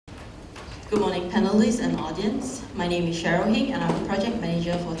Good morning, panelists and audience. My name is Cheryl Hing, and I'm the project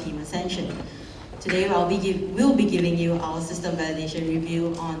manager for Team Ascension. Today, we'll be giving you our system validation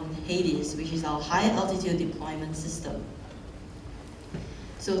review on HADES, which is our high altitude deployment system.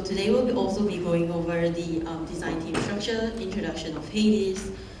 So today, we'll also be going over the design team structure, introduction of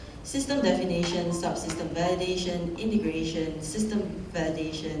HADES, system definition, subsystem validation, integration, system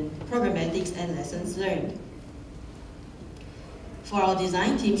validation, programmatics, and lessons learned. For our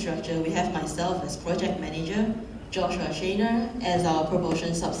design team structure, we have myself as project manager, Joshua Shaner as our propulsion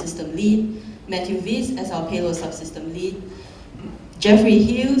subsystem lead, Matthew Viz as our payload subsystem lead, Jeffrey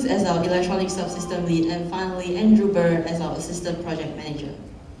Hughes as our electronic subsystem lead, and finally Andrew Burr as our assistant project manager.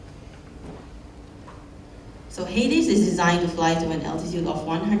 So HADES is designed to fly to an altitude of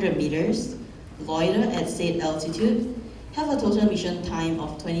 100 meters, loiter at said altitude, have a total mission time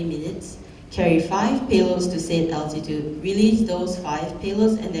of 20 minutes, carry 5 payloads to said altitude, release those 5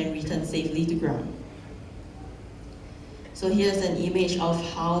 payloads, and then return safely to ground. So here's an image of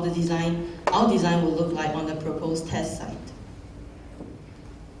how our design will look like on the proposed test site.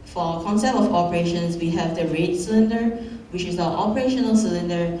 For our concept of operations, we have the red cylinder, which is our operational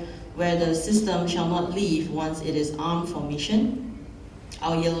cylinder, where the system shall not leave once it is armed for mission.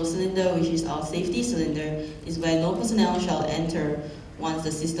 Our yellow cylinder, which is our safety cylinder, is where no personnel shall enter once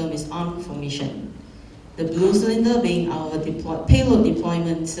the system is armed for mission. The blue cylinder being our payload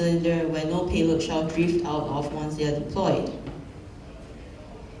deployment cylinder, where no payload shall drift out of once they are deployed.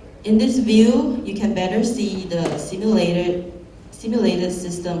 In this view, you can better see the simulated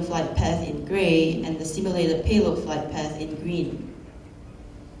system flight path in gray and the simulated payload flight path in green.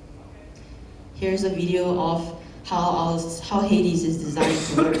 Here's a video of how HADES is designed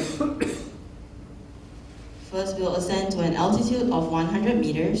to work. First, we'll ascend to an altitude of 100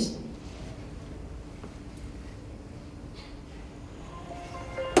 meters.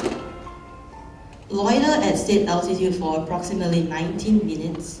 Loiter at said altitude for approximately 19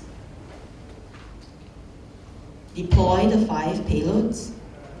 minutes. Deploy the 5 payloads.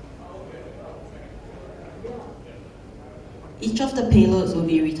 Each of the payloads will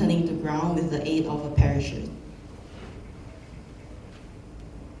be returning to ground with the aid of a parachute.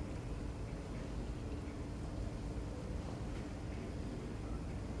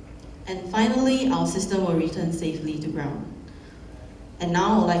 And finally, our system will return safely to ground. And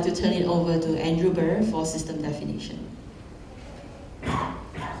now I'd like to turn it over to Andrew Burr for system definition.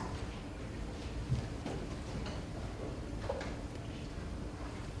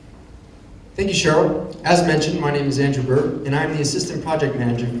 Thank you, Cheryl. As mentioned, my name is Andrew Burr, and I'm the Assistant Project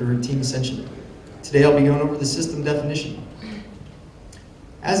Manager for Team Ascension. Today I'll be going over the system definition.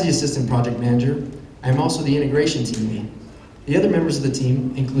 As the Assistant Project Manager, I am also the Integration Team Lead. The other members of the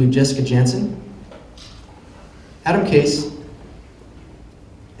team include Jessica Jansen, Adam Case,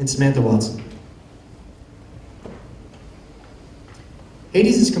 and Samantha Watson.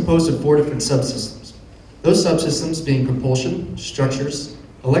 HADES is composed of 4 different subsystems. Those subsystems being propulsion, structures,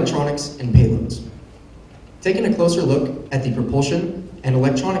 electronics, and payloads. Taking a closer look at the propulsion and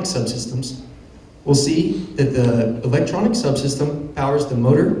electronic subsystems, we'll see that the electronic subsystem powers the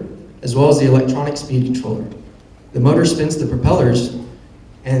motor as well as the electronic speed controller. The motor spins the propellers,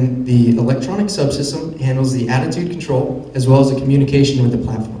 and the electronic subsystem handles the attitude control as well as the communication with the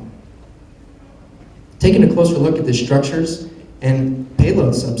platform. Taking a closer look at the structures and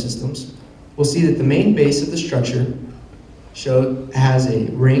payload subsystems, we'll see that the main base of the structure has a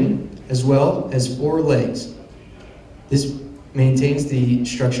ring as well as 4 legs. This maintains the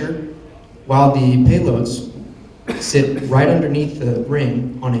structure, while the payloads sit right underneath the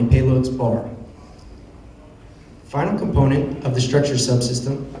ring on a payload's bar. Final component of the structure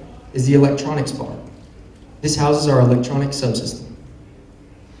subsystem is the electronics bar. This houses our electronic subsystem.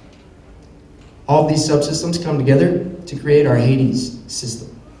 All of these subsystems come together to create our HADES system.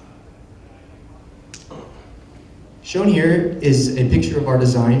 Shown here is a picture of our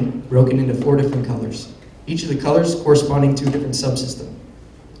design broken into 4 different colors. Each of the colors corresponding to a different subsystem.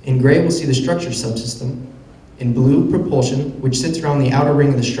 In gray, we'll see the structure subsystem. In blue, propulsion, which sits around the outer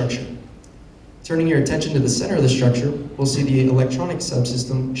ring of the structure. Turning your attention to the center of the structure, we'll see the electronic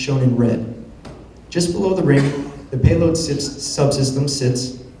subsystem shown in red. Just below the ring, the payload subsystem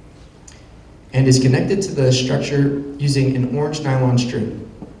sits and is connected to the structure using an orange nylon string.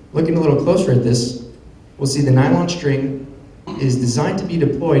 Looking a little closer at this, we'll see the nylon string is designed to be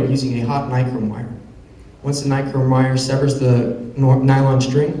deployed using a hot nichrome wire. Once the nichrome wire severs the nylon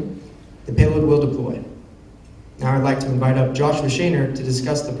string, the payload will deploy. Now I'd like to invite up Joshua Shaner to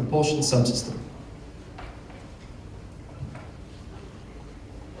discuss the propulsion subsystem.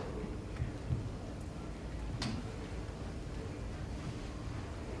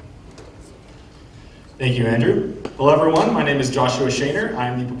 Thank you, Andrew. Hello, everyone. My name is Joshua Shaner.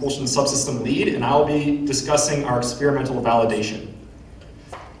 I'm the Propulsion Subsystem Lead, and I'll be discussing our experimental validation.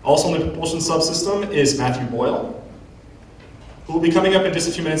 Also in the Propulsion Subsystem is Matthew Boyle, who will be coming up in just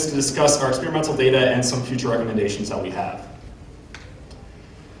a few minutes to discuss our experimental data and some future recommendations that we have.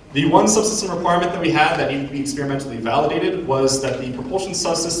 The one subsystem requirement that we had that needed to be experimentally validated was that the propulsion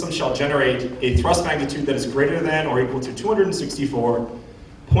subsystem shall generate a thrust magnitude that is greater than or equal to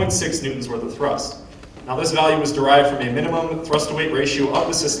 264.6 newtons worth of thrust. Now this value was derived from a minimum thrust-to-weight ratio of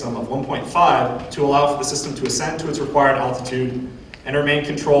the system of 1.5 to allow for the system to ascend to its required altitude and remain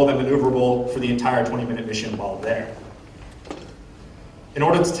controlled and maneuverable for the entire 20-minute mission while there. In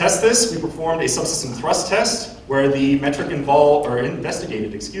order to test this, we performed a subsystem thrust test where the metric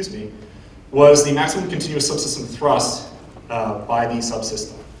investigated was the maximum continuous subsystem thrust by the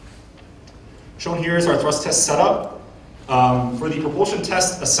subsystem. Shown here is our thrust test setup. For the propulsion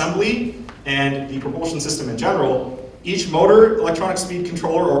test assembly and the propulsion system in general, each motor, electronic speed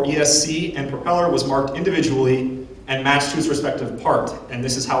controller, or ESC, and propeller was marked individually and matched to its respective part, and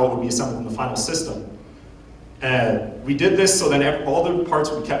this is how it would be assembled in the final system. We did this so then all the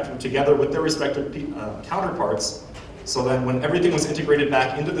parts would be kept together with their respective counterparts, so then when everything was integrated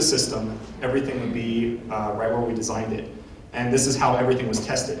back into the system, everything would be right where we designed it. And this is how everything was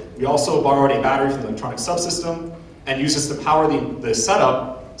tested. We also borrowed a battery from the electronic subsystem and used this to power the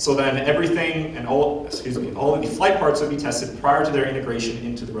setup, so then everything and all of the flight parts would be tested prior to their integration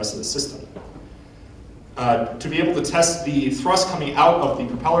into the rest of the system. To be able to test the thrust coming out of the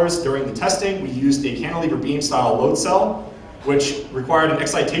propellers during the testing, we used a cantilever beam style load cell, which required an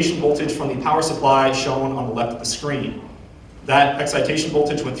excitation voltage from the power supply shown on the left of the screen. That excitation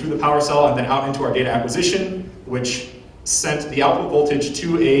voltage went through the power cell and then out into our data acquisition, which sent the output voltage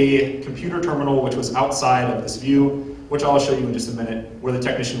to a computer terminal which was outside of this view, which I'll show you in just a minute, where the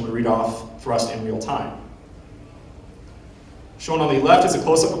technician would read off thrust in real time. Shown on the left is a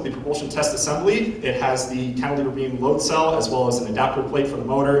close-up of the propulsion test assembly. It has the cantilever beam load cell as well as an adapter plate for the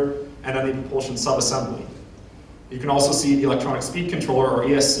motor, and then the propulsion sub-assembly. You can also see the electronic speed controller, or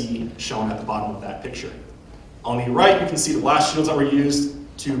ESC, shown at the bottom of that picture. On the right, you can see the blast shields that were used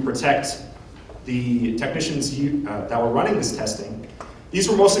to protect the technicians that were running this testing. These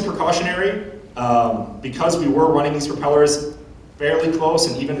were mostly precautionary because we were running these propellers fairly close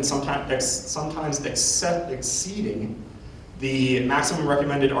and even sometimes exceeding the maximum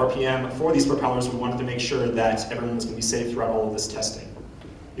recommended RPM for these propellers. We wanted to make sure that everyone was going to be safe throughout all of this testing.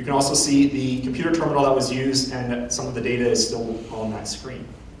 You can also see the computer terminal that was used, and some of the data is still on that screen.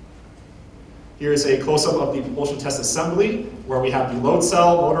 Here's a close-up of the propulsion test assembly, where we have the load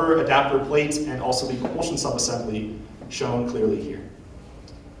cell, motor, adapter plate, and also the propulsion sub-assembly shown clearly here.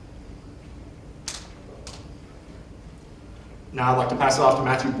 Now I'd like to pass it off to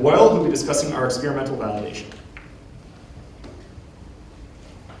Matthew Boyle, who will be discussing our experimental validation.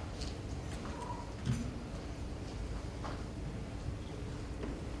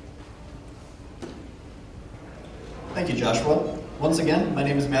 Thank you, Joshua. Once again, my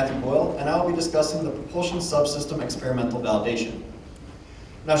name is Matthew Boyle, and I will be discussing the propulsion subsystem experimental validation.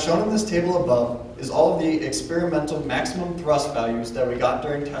 Now, shown in this table above is all of the experimental maximum thrust values that we got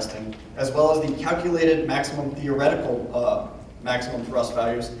during testing, as well as the calculated maximum theoretical maximum thrust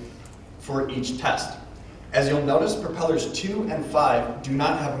values for each test. As you'll notice, propellers 2 and 5 do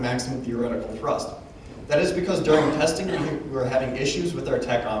not have a maximum theoretical thrust. That is because during testing we were having issues with our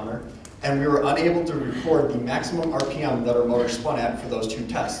tachometer, and we were unable to record the maximum RPM that our motor spun at for those two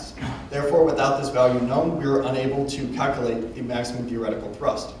tests. Therefore, without this value known, we were unable to calculate the maximum theoretical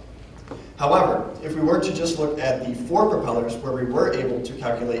thrust. However, if we were to just look at the 4 propellers where we were able to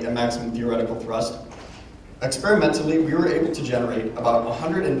calculate a maximum theoretical thrust, experimentally we were able to generate about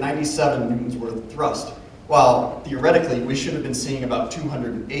 197 newtons worth of thrust, while theoretically we should have been seeing about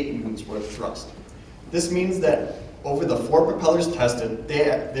 208 newtons worth of thrust. This means that over the 4 propellers tested,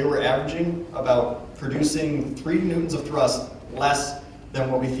 they were averaging about producing 3 newtons of thrust less than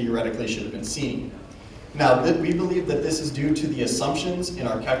what we theoretically should have been seeing. Now, we believe that this is due to the assumptions in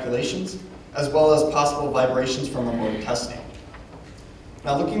our calculations, as well as possible vibrations from our motor testing.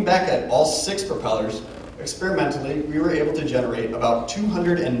 Now, looking back at all 6 propellers, experimentally, we were able to generate about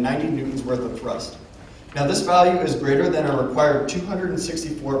 290 newtons worth of thrust. Now, this value is greater than our required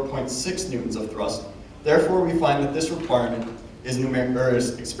 264.6 newtons of thrust. Therefore, we find that this requirement is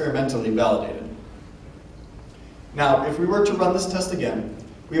experimentally validated. Now, if we were to run this test again,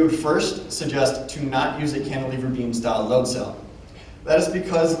 we would first suggest to not use a cantilever beam style load cell. That is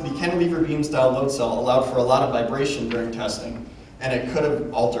because the cantilever beam style load cell allowed for a lot of vibration during testing, and it could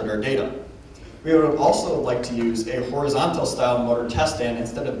have altered our data. We would also like to use a horizontal style motor test stand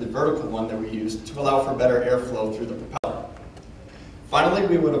instead of the vertical one that we used to allow for better airflow through the propeller. Finally,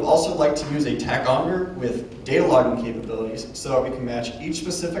 we would have also liked to use a tachometer with data logging capabilities so that we can match each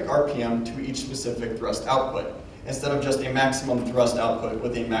specific RPM to each specific thrust output, instead of just a maximum thrust output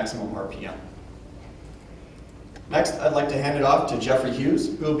with a maximum RPM. Next, I'd like to hand it off to Jeffrey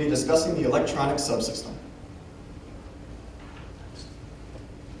Hughes, who will be discussing the electronic subsystem.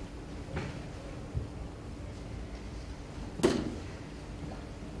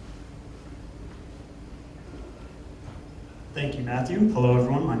 Thank you, Matthew. Hello,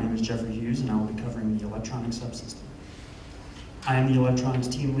 everyone. My name is Jeffrey Hughes, and I will be covering the electronic subsystem. I am the electronics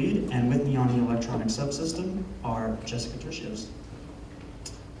team lead, and with me on the electronic subsystem are Jessica Tertios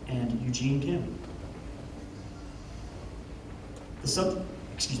and Eugene Kim.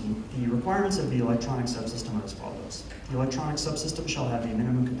 The requirements of the electronic subsystem are as follows. The electronic subsystem shall have a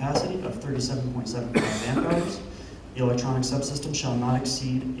minimum capacity of 37.75 amp hours. The electronic subsystem shall not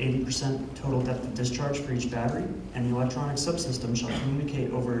exceed 80% total depth of discharge for each battery, and the electronic subsystem shall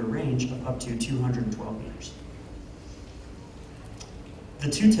communicate over a range of up to 212 meters. The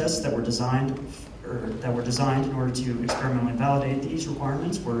two tests that were designed in order to experimentally validate these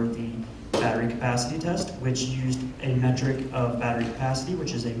requirements were the battery capacity test, which used a metric of battery capacity,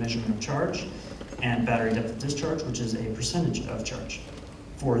 which is a measurement of charge, and battery depth of discharge, which is a percentage of charge.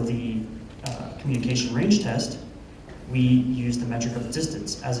 For the communication range test, we used the metric of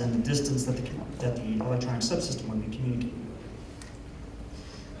distance, as in the distance that the electronic subsystem would be communicating.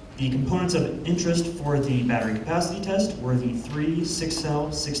 The components of interest for the battery capacity test were the 3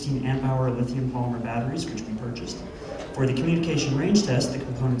 6-cell 16 amp hour lithium polymer batteries, which we purchased. For the communication range test, the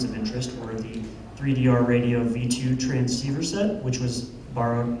components of interest were the 3DR radio V2 transceiver set, which was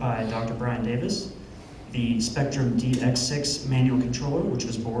borrowed by Dr. Brian Davis, the Spectrum DX6 manual controller, which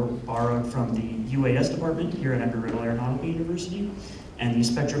was borrowed from the UAS department here at Embry-Riddle Aeronautical University, and the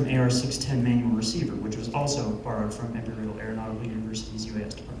Spectrum AR610 manual receiver, which was also borrowed from Embry-Riddle Aeronautical University's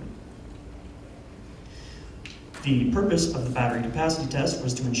UAS department. The purpose of the battery capacity test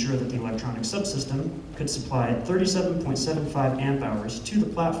was to ensure that the electronic subsystem could supply 37.75 amp hours to the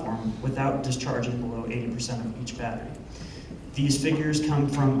platform without discharging below 80% of each battery. These figures come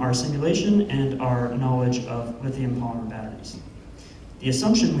from our simulation and our knowledge of lithium polymer batteries. The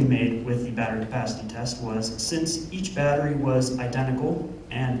assumption we made with the battery capacity test was, since each battery was identical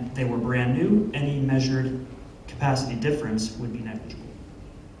and they were brand new, any measured capacity difference would be negligible.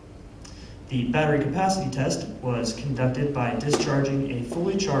 The battery capacity test was conducted by discharging a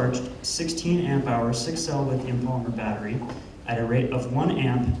fully charged 16 amp hour 6-cell lithium polymer battery at a rate of 1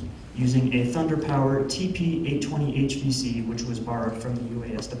 amp using a Thunder Power TP820 HVC, which was borrowed from the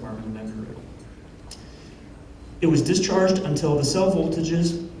UAS Department of Embry-Riddle. It was discharged until the cell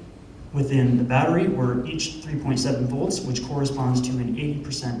voltages within the battery were each 3.7 volts, which corresponds to an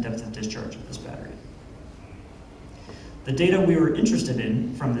 80% depth of discharge of this battery. The data we were interested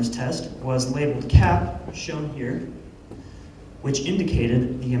in from this test was labeled CAP, shown here, which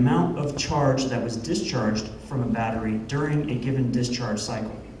indicated the amount of charge that was discharged from a battery during a given discharge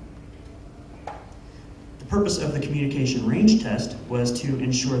cycle. The purpose of the communication range test was to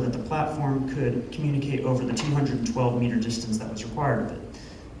ensure that the platform could communicate over the 212 meter distance that was required of it.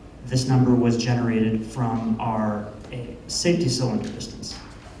 This number was generated from our safety cylinder distance.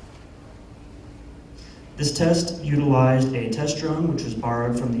 This test utilized a test drone, which was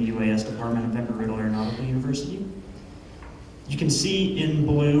borrowed from the UAS Department of Embry-Riddle Aeronautical University. You can see in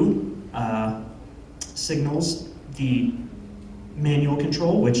blue signals the manual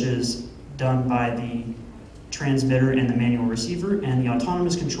control, which is done by the transmitter and the manual receiver, and the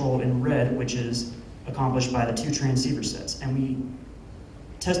autonomous control in red, which is accomplished by the 2 transceiver sets. And we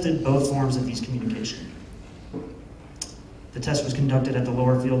tested both forms of these communication. The test was conducted at the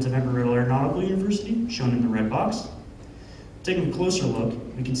lower fields of Embry-Riddle Aeronautical University, shown in the red box. Taking a closer look,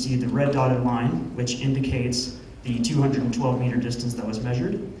 we can see the red dotted line, which indicates the 212 meter distance that was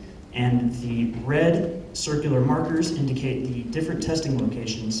measured, and the red circular markers indicate the different testing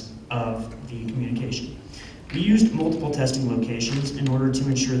locations of the communication. We used multiple testing locations in order to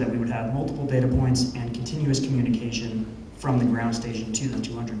ensure that we would have multiple data points and continuous communication from the ground station to the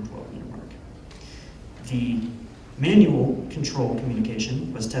 212 meter mark. The manual control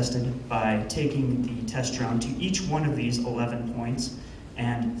communication was tested by taking the test drone to each one of these 11 points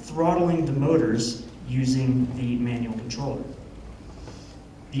and throttling the motors using the manual controller.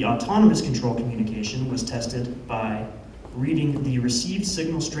 The autonomous control communication was tested by reading the received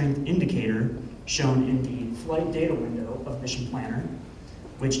signal strength indicator shown in the flight data window of Mission Planner,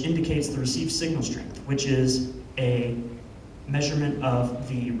 which indicates the received signal strength, which is a measurement of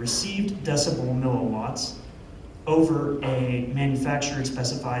the received decibel milliwatts over a manufacturer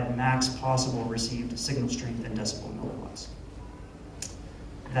specified max possible received signal strength in decibel milliwatts.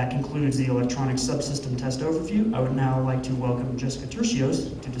 That concludes the electronic subsystem test overview. I would now like to welcome Jessica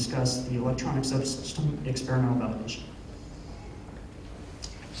Tercios to discuss the electronic subsystem experimental validation.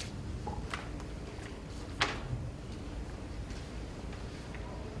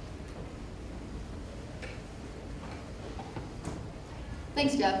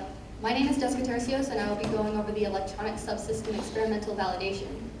 Thanks, Jeff. My name is Jessica Tercios, and I will be going over the electronic subsystem experimental validation.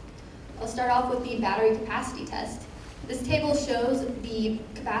 I'll start off with the battery capacity test. This table shows the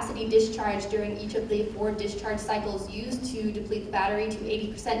capacity discharge during each of the 4 discharge cycles used to deplete the battery to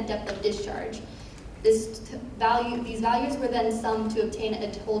 80% depth of discharge. These values were then summed to obtain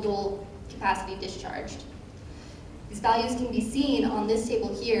a total capacity discharged. These values can be seen on this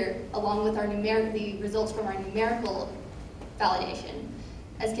table here, along with the results from our numerical validation.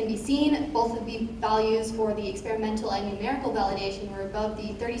 As can be seen, both of the values for the experimental and numerical validation were above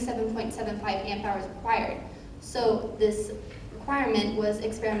the 37.75 amp hours required. So this requirement was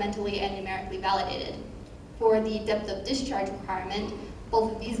experimentally and numerically validated. For the depth of discharge requirement,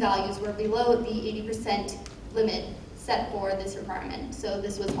 both of these values were below the 80% limit set for this requirement. So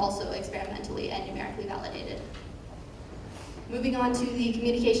this was also experimentally and numerically validated. Moving on to the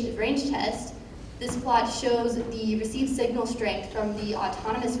communications range test, this plot shows the received signal strength from the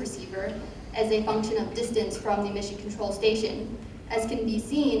autonomous receiver as a function of distance from the mission control station. As can be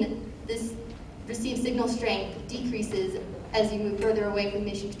seen, this received signal strength decreases as you move further away from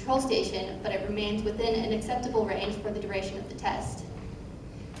the mission control station, but it remains within an acceptable range for the duration of the test.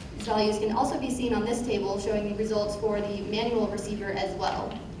 These values can also be seen on this table, showing the results for the manual receiver as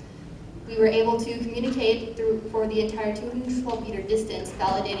well. We were able to communicate for the entire 212 meter distance,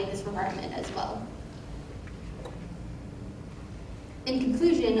 validating this requirement as well. In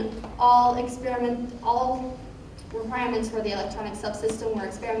conclusion, all requirements for the electronic subsystem were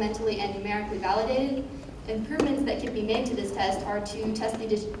experimentally and numerically validated. Improvements that can be made to this test are to test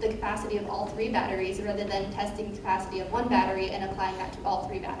the capacity of all 3 batteries rather than testing the capacity of 1 battery and applying that to all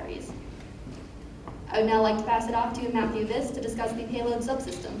 3 batteries. I would now like to pass it off to Matthew Viss to discuss the payload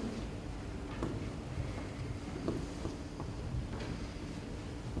subsystem.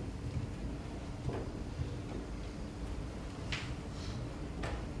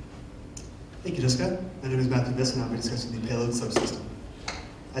 Thank you, Jessica. My name is Matthew Viss, and I'll be discussing the payload subsystem.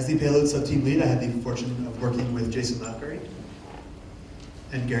 As the payload subteam lead, I had the fortune of working with Jason Lafferty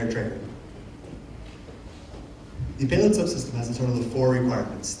and Garrett Traeger. The payload subsystem has a total of 4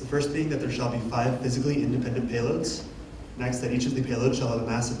 requirements. The first being that there shall be 5 physically independent payloads. Next, that each of the payloads shall have a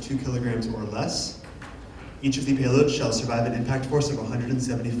mass of 2 kilograms or less. Each of the payloads shall survive an impact force of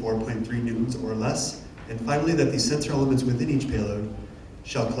 174.3 newtons or less. And finally, that the sensor elements within each payload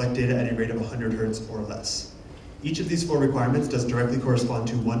shall collect data at a rate of 100 hertz or less. Each of these 4 requirements does directly correspond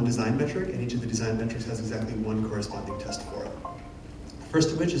to 1 design metric, and each of the design metrics has exactly 1 corresponding test for it.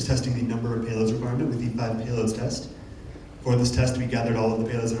 First of which is testing the number of payloads requirement with the 5 payloads test. For this test, we gathered all of the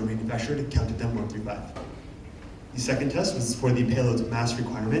payloads that were manufactured and counted them 1 through 5. The second test was for the payload's mass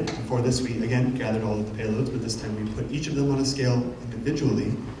requirement, and for this we again gathered all of the payloads, but this time we put each of them on a scale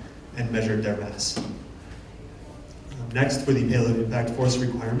individually and measured their mass. Next, for the payload impact force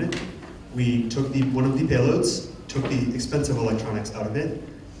requirement, we took one of the payloads, took the expensive electronics out of it,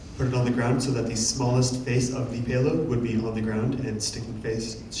 put it on the ground so that the smallest face of the payload would be on the ground and sticking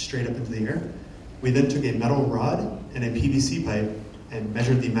face straight up into the air. We then took a metal rod and a PVC pipe and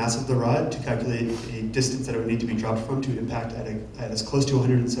measured the mass of the rod to calculate a distance that it would need to be dropped from to impact at as close to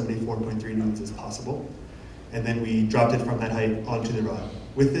 174.3 newtons as possible. And then we dropped it from that height onto the rod.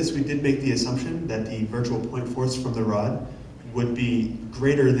 With this, we did make the assumption that the virtual point force from the rod would be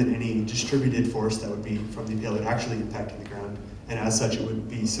greater than any distributed force that would be from the payload actually impacting the ground, and as such, it would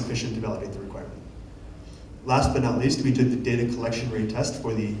be sufficient to validate the requirement. Last but not least, we did the data collection rate test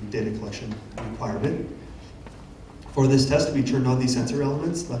for the data collection requirement. For this test, we turned on the sensor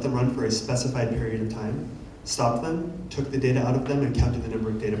elements, let them run for a specified period of time, stopped them, took the data out of them, and counted the number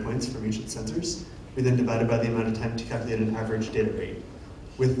of data points from each of the sensors. We then divided by the amount of time to calculate an average data rate.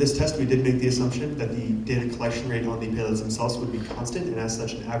 With this test, we did make the assumption that the data collection rate on the payloads themselves would be constant, and as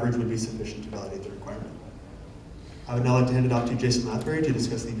such, an average would be sufficient to validate the requirement. I would now like to hand it off to Jason Lafferty to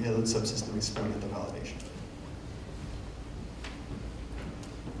discuss the payload subsystem experimental validation.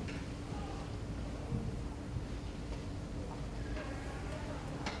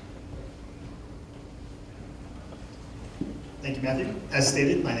 Thank you, Matthew. As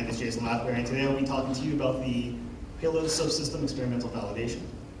stated, my name is Jason Lafferty, and today I'll be talking to you about the payload subsystem experimental validation.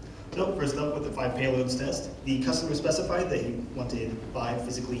 So first up with the 5 payloads test, the customer specified that he wanted 5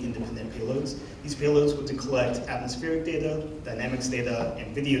 physically independent payloads. These payloads were to collect atmospheric data, dynamics data,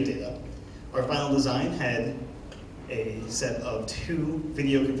 and video data. Our final design had a set of 2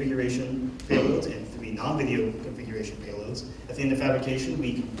 video configuration payloads and 3 non-video configuration payloads. At the end of fabrication,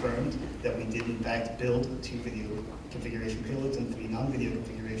 we confirmed that we did in fact build 2 video configuration payloads and 3 non-video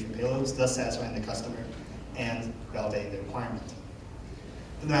configuration payloads, thus satisfying the customer and validating the requirement.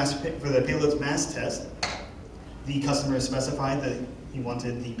 For the payloads mass test, the customer specified that he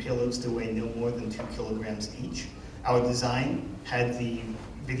wanted the payloads to weigh no more than 2 kilograms each. Our design had the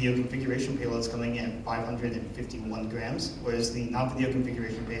video configuration payloads coming in 551 grams, whereas the non-video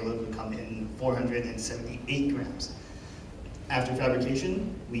configuration payload would come in 478 grams. After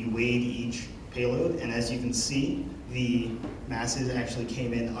fabrication, we weighed each payload, and as you can see, the masses actually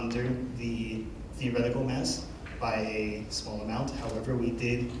came in under the theoretical mass by a small amount. However, we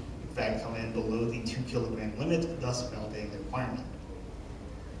did in fact come in below the 2 kilogram limit, thus validating the requirement.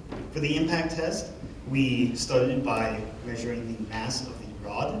 For the impact test, we started by measuring the mass of the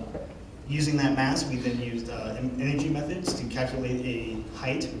rod. Using that mass, we then used energy methods to calculate a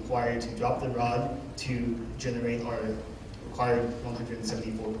height required to drop the rod to generate our required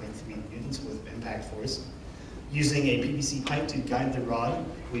 174.3 newtons with impact force. Using a PVC pipe to guide the rod,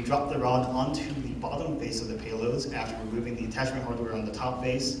 we dropped the rod onto the bottom face of the payloads after removing the attachment hardware on the top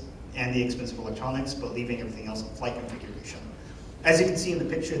face and the expensive electronics, but leaving everything else in flight configuration. As you can see in the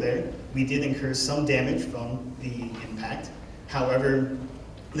picture there, we did incur some damage from the impact. However,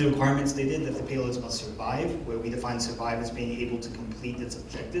 the requirement stated that the payloads must survive, where we define survive as being able to complete its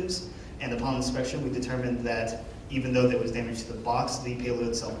objectives. And upon inspection, we determined that even though there was damage to the box, the payload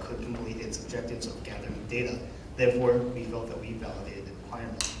itself could complete its objectives of gathering data. Therefore, we felt that we validated the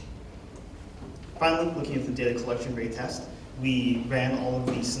requirement. Finally, looking at the data collection rate test, we ran all of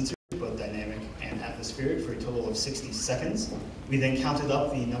the sensors, both dynamic and atmospheric, for a total of 60 seconds. We then counted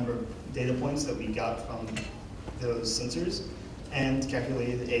up the number of data points that we got from those sensors and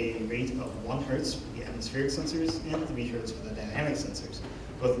calculated a rate of 1 hertz for the atmospheric sensors and 3 hertz for the dynamic sensors.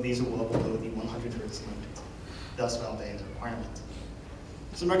 Both of these are well below the 100 hertz limit, thus validating the requirement.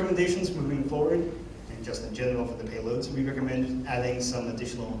 Some recommendations moving forward, and just in general for the payloads, we recommend adding some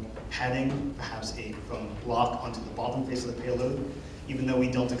additional padding, perhaps a foam block onto the bottom face of the payload. Even though we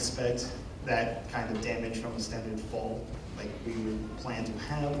don't expect that kind of damage from a standard fall like we would plan to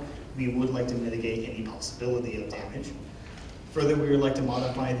have, we would like to mitigate any possibility of damage. Further, we would like to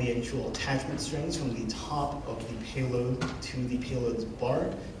modify the actual attachment strings from the top of the payload to the payload's bar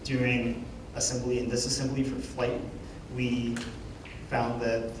during assembly and disassembly for flight. We found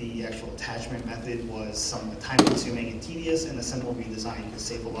that the actual attachment method was somewhat time-consuming and tedious, and a simple redesign could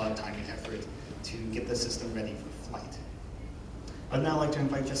save a lot of time and effort to get the system ready for flight. I'd now like to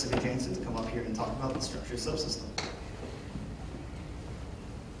invite Jessica Jansen to come up here and talk about the structure subsystem.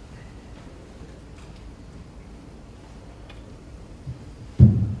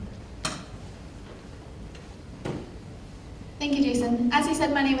 Thank you, Jason. As he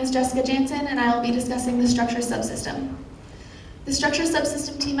said, my name is Jessica Jansen, and I will be discussing the structure subsystem. The structure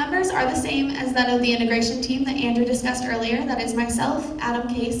subsystem team members are the same as that of the integration team that Andrew discussed earlier. That is myself, Adam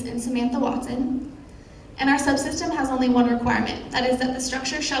Case, and Samantha Watson. And our subsystem has only one requirement. That is that the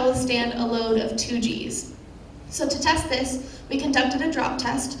structure shall withstand a load of 2 Gs. So to test this, we conducted a drop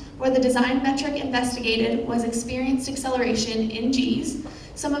test where the design metric investigated was experienced acceleration in Gs.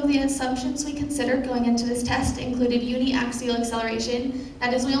 Some of the assumptions we considered going into this test included uniaxial acceleration.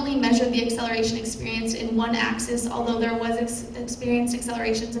 That is, we only measured the acceleration experienced in one axis, although there was experienced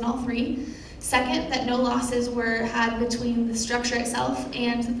accelerations in all 3. Second, that no losses were had between the structure itself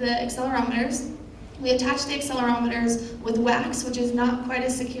and the accelerometers. We attached the accelerometers with wax, which is not quite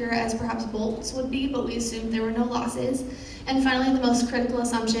as secure as perhaps bolts would be, but we assumed there were no losses. And finally, the most critical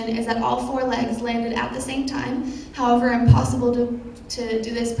assumption is that all 4 legs landed at the same time. However, impossible to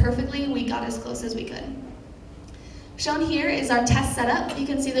do this perfectly, we got as close as we could. Shown here is our test setup. You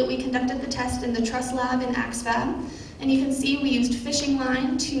can see that we conducted the test in the truss lab in AXFAB, and you can see we used fishing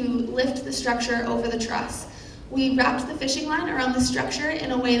line to lift the structure over the truss. We wrapped the fishing line around the structure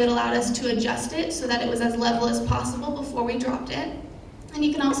in a way that allowed us to adjust it so that it was as level as possible before we dropped it. And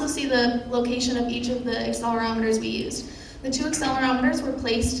you can also see the location of each of the accelerometers we used. The 2 accelerometers were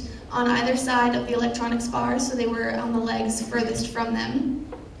placed on either side of the electronics bars, so they were on the legs furthest from them.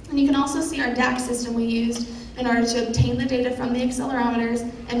 And you can also see our DAC system we used in order to obtain the data from the accelerometers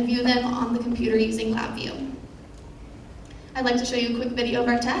and view them on the computer using LabVIEW. I'd like to show you a quick video of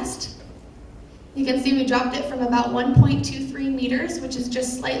our test. You can see we dropped it from about 1.23 meters, which is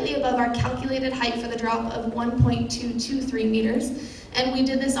just slightly above our calculated height for the drop of 1.223 meters. And we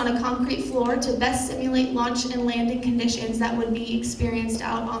did this on a concrete floor to best simulate launch and landing conditions that would be experienced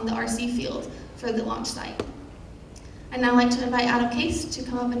out on the RC field for the launch site. I'd now like to invite Adam Case to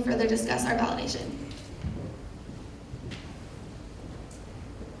come up and further discuss our validation.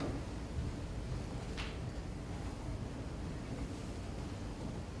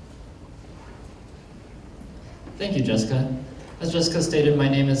 Thank you, Jessica. As Jessica stated, my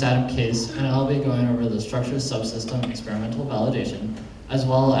name is Adam Case, and I'll be going over the structure subsystem experimental validation, as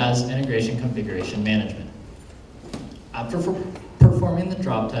well as integration configuration management. After performing the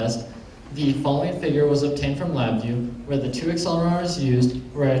drop test, the following figure was obtained from LabVIEW, where the two accelerometers used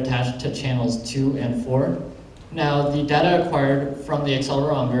were attached to channels 2 and 4. Now, the data acquired from the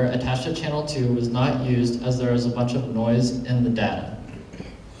accelerometer attached to channel 2 was not used as there was a bunch of noise in the data.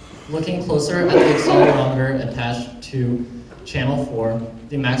 Looking closer at the accelerometer attached to channel 4,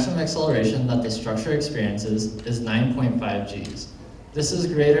 the maximum acceleration that the structure experiences is 9.5 Gs. This is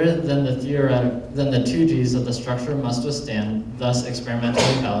greater than the 2 Gs that the structure must withstand, thus experimentally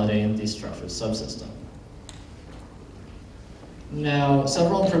validating the structure subsystem. Now,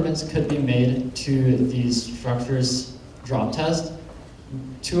 several improvements could be made to the structure's drop test,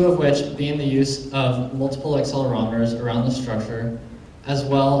 two of which being the use of multiple accelerometers around the structure, as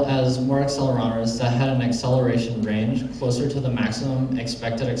well as more accelerometers that had an acceleration range closer to the maximum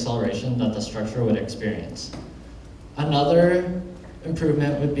expected acceleration that the structure would experience. Another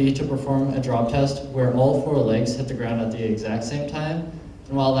improvement would be to perform a drop test where all 4 legs hit the ground at the exact same time.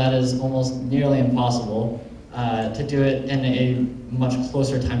 And while that is almost nearly impossible, to do it in a much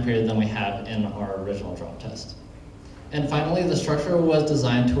closer time period than we have in our original drop test. And finally, the structure was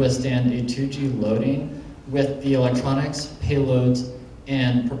designed to withstand a 2G loading with the electronics, payloads,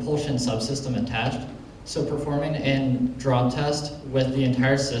 and propulsion subsystem attached. So performing a drop test with the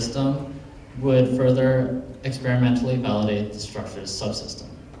entire system would further experimentally validate the structure's subsystem.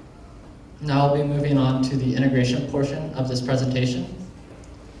 Now I'll be moving on to the integration portion of this presentation.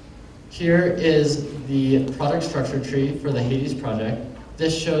 Here is the product structure tree for the HADES project.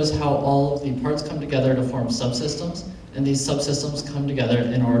 This shows how all of the parts come together to form subsystems, and these subsystems come together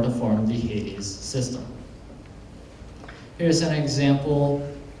in order to form the HADES system. Here's an example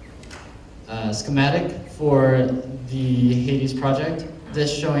schematic for the HADES project.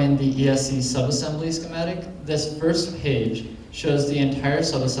 This showing the ESC subassembly schematic. This first page shows the entire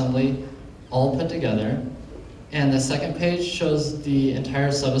subassembly all put together. And the second page shows the entire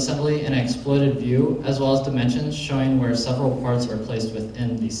subassembly in an exploded view, as well as dimensions showing where several parts are placed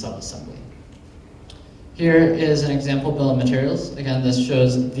within the subassembly. Here is an example bill of materials. Again, this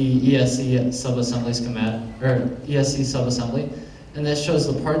shows the ESC subassembly schematic, or ESC subassembly, and this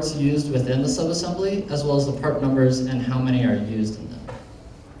shows the parts used within the subassembly, as well as the part numbers and how many are used in them.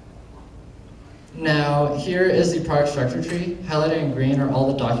 Now, here is the product structure tree. Highlighted in green are all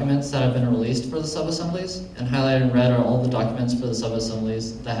the documents that have been released for the subassemblies, and highlighted in red are all the documents for the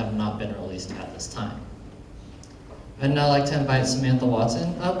subassemblies that have not been released at this time. I'd now like to invite Samantha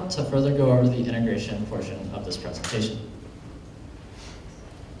Watson up to further go over the integration portion of this presentation.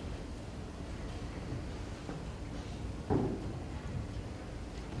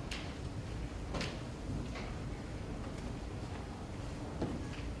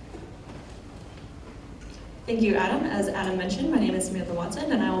 Thank you, Adam. As Adam mentioned, my name is Samantha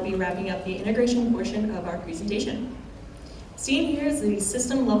Watson, and I will be wrapping up the integration portion of our presentation. Seen here is the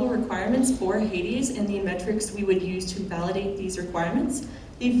system level requirements for HADES and the metrics we would use to validate these requirements.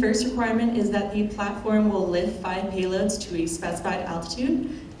 The first requirement is that the platform will lift 5 payloads to a specified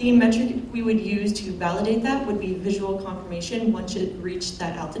altitude. The metric we would use to validate that would be visual confirmation once it reached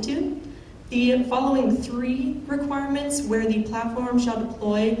that altitude. The following 3 requirements where the platform shall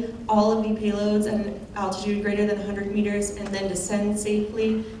deploy all of the payloads at an altitude greater than 100 meters and then descend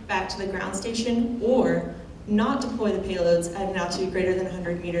safely back to the ground station, or not deploy the payloads at an altitude greater than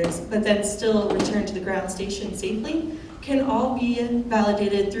 100 meters, but then still return to the ground station safely, can all be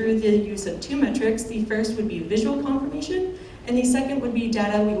validated through the use of 2 metrics. The first would be visual confirmation, and the second would be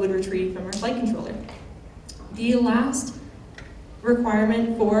data we would retrieve from our flight controller. The last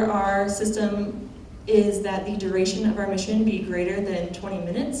requirement for our system is that the duration of our mission be greater than 20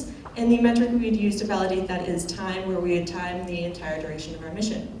 minutes, and the metric we would use to validate that is time, where we would time the entire duration of our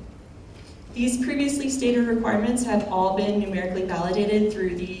mission. These previously stated requirements have all been numerically validated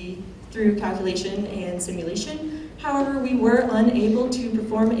through calculation and simulation. However, we were unable to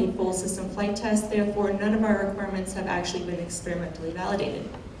perform a full system flight test, therefore none of our requirements have actually been experimentally validated.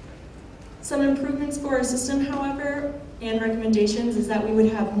 Some improvements for our system, however, and recommendations is that we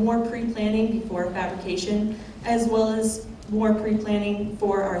would have more pre-planning before fabrication, as well as more pre-planning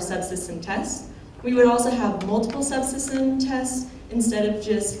for our subsystem tests. We would also have multiple subsystem tests instead of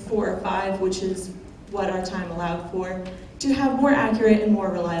just 4 or 5, which is what our time allowed for, to have more accurate and more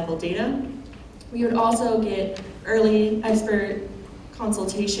reliable data. We would also get early expert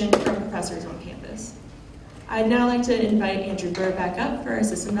consultation from professors on campus. I'd now like to invite Andrew Burr back up for our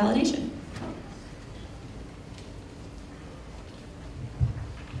system validation.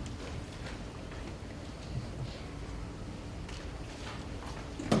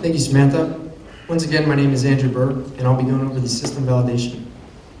 Thank you, Samantha. Once again, my name is Andrew Burr, and I'll be going over the system validation.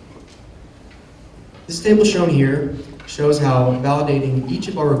 This table shown here shows how validating each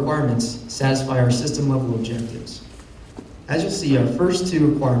of our requirements satisfy our system level objectives. As you'll see, our first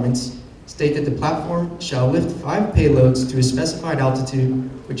 2 requirements state that the platform shall lift 5 payloads to a specified altitude,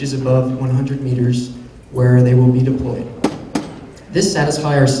 which is above 100 meters, where they will be deployed. This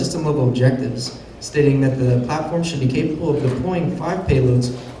satisfies our system level objectives, stating that the platform should be capable of deploying 5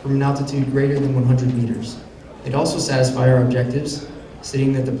 payloads from an altitude greater than 100 meters. It also satisfies our objectives,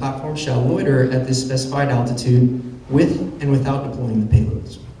 stating that the platform shall loiter at this specified altitude with and without deploying the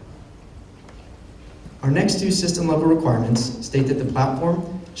payloads. Our next 2 system level requirements state that the platform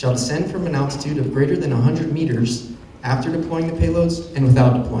shall descend from an altitude of greater than 100 meters after deploying the payloads and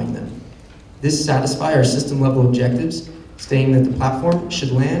without deploying them. This satisfies our system level objectives, stating that the platform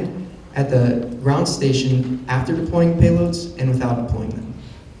should land at the ground station after deploying payloads and without deploying them.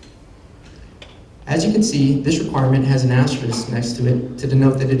 As you can see, this requirement has an asterisk next to it to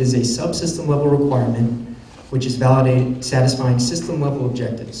denote that it is a subsystem level requirement, which is satisfying system level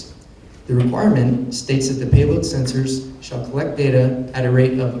objectives. The requirement states that the payload sensors shall collect data at a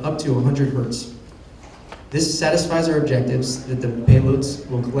rate of up to 100 Hertz. This satisfies our objectives that the payloads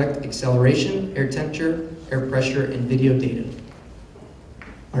will collect acceleration, air temperature, air pressure, and video data.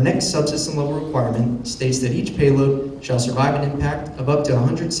 Our next subsystem level requirement states that each payload shall survive an impact of up to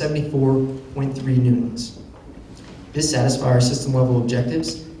 174.3 newtons. This satisfies our system level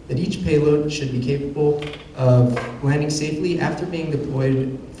objectives that each payload should be capable of landing safely after being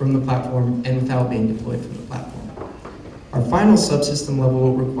deployed from the platform and without being deployed from the platform. Our final subsystem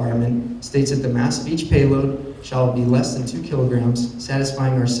level requirement states that the mass of each payload shall be less than 2 kilograms,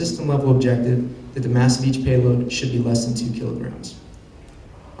 satisfying our system level objective that the mass of each payload should be less than 2 kilograms.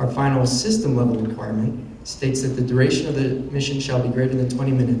 Our final system level requirement states that the duration of the mission shall be greater than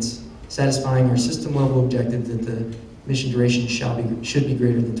 20 minutes, satisfying our system level objective that the mission duration should be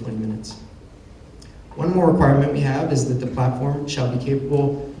greater than 20 minutes. One more requirement we have is that the platform shall be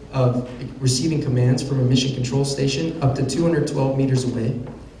capable of receiving commands from a mission control station up to 212 meters away.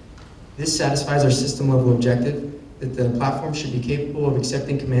 This satisfies our system level objective that the platform should be capable of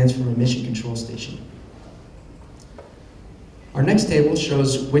accepting commands from a mission control station. Our next table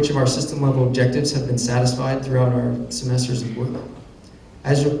shows which of our system level objectives have been satisfied throughout our semesters of work.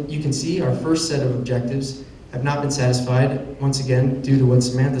 As you can see, our first set of objectives have not been satisfied, once again, due to what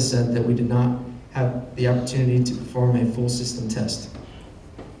Samantha said, that we did not have the opportunity to perform a full system test.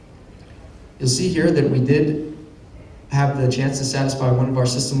 You'll see here that we did have the chance to satisfy one of our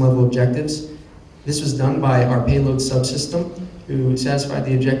system level objectives. This was done by our payload subsystem, who satisfied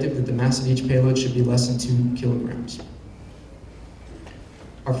the objective that the mass of each payload should be less than 2 kilograms.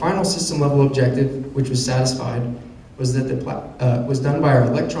 Our final system level objective, which was satisfied, was done by our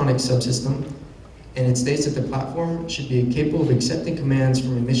electronic subsystem, and it states that the platform should be capable of accepting commands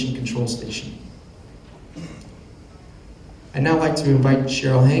from a mission control station. I'd now like to invite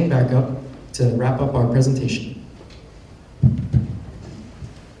Cheryl Hang back up to wrap up our presentation.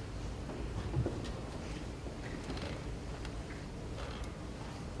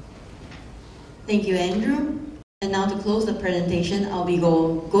 Thank you, Andrew. And now to close the presentation, I'll be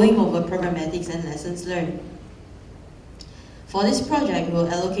going over programmatics and lessons learned. For this project, we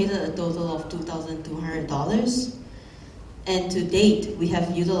allocated a total of $2,200. And to date, we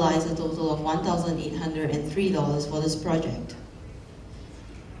have utilized a total of $1,803 for this project.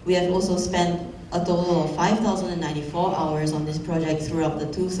 We have also spent a total of 5,094 hours on this project throughout the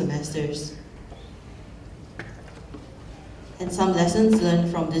 2 semesters. And some lessons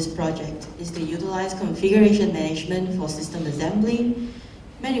learned from this project is to utilize configuration management for system assembly.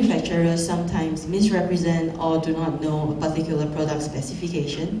 Manufacturers sometimes misrepresent or do not know a particular product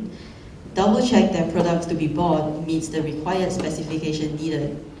specification. Double check that products to be bought meets the required specification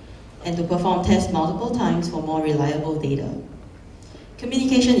needed, and to perform tests multiple times for more reliable data.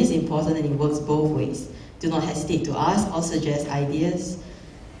 Communication is important and it works both ways. Do not hesitate to ask or suggest ideas.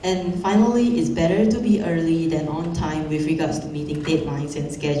 And finally, it's better to be early than on time with regards to meeting deadlines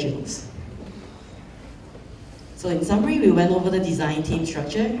and schedules. So in summary, we went over the design team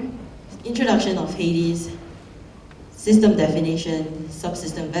structure, introduction of HADES, system definition,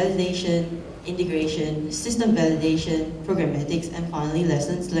 subsystem validation, integration, system validation, programmatics, and finally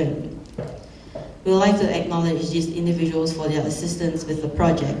lessons learned. We would like to acknowledge these individuals for their assistance with the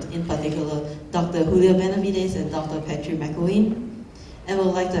project, in particular Dr. Julio Benavides and Dr. Patrick McElwain. And we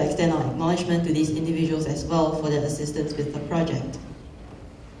would like to extend our acknowledgement to these individuals as well for their assistance with the project.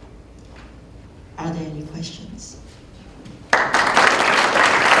 Are there any questions?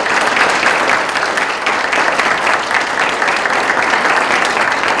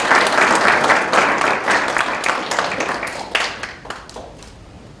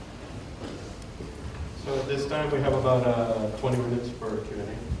 So at this time we have about 20 minutes for Q&A.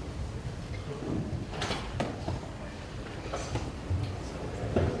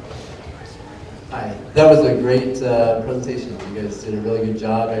 Hi, that was a great presentation. You guys did a really good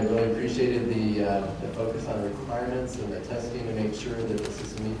job. I really appreciated the focus on requirements and the testing to make sure that the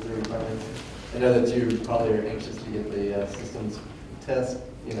system meets the requirements. I know that you probably are anxious to get the systems test,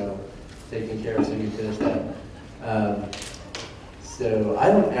 taken care of so you can finish that. So I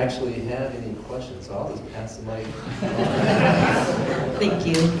don't actually have any questions, so I'll just pass the mic. Thank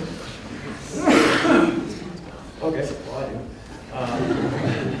you. Okay, well I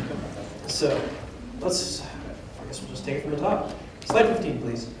do. So I guess we'll just take it from the top. Slide 15,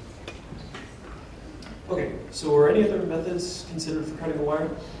 please. Okay, so were any other methods considered for cutting the wire?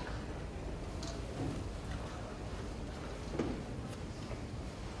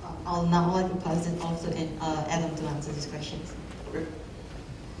 I'll now like to pass it off to Adam to answer these questions. Okay.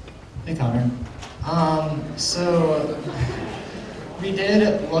 Hey Connor. So we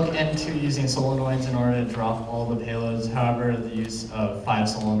did look into using solenoids in order to drop all the payloads. However, the use of 5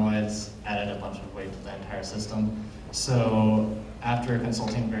 solenoids added a bunch of weight to the entire system. So after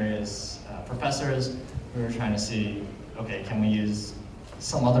consulting various professors, we were trying to see, okay, can we use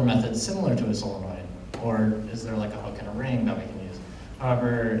some other method similar to a solenoid? Or is there like a hook and a ring that we can use?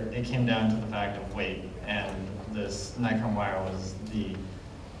 However, it came down to the fact of weight, and this nichrome wire was the,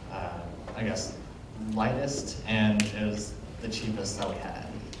 I guess, lightest, and it was the cheapest that we had.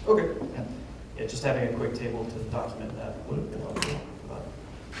 Okay. Yeah, just having a quick table to document that would have been helpful.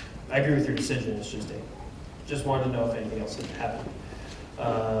 I agree with your decision. It's just wanted to know if anything else had happened.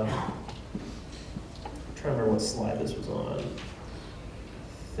 I'm trying to remember what slide this was on. I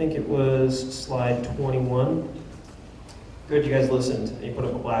think it was slide 21. Good, you guys listened and you put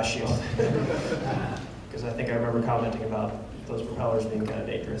up a blast shield. Because I think I remember commenting about those propellers being kind of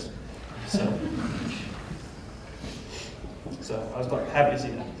dangerous. So I was happy to see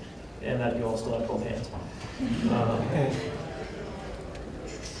that, and that you all still have both hands.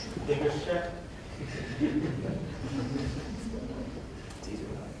 English check. It's easier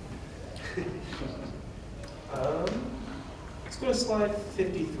let's go to slide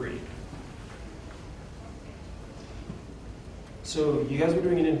 53. So you guys were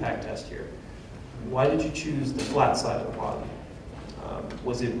doing an impact test here. Why did you choose the flat side of the bottom?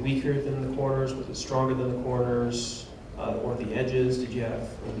 Was it weaker than the corners? Was it stronger than the corners? Or the edges? Did you have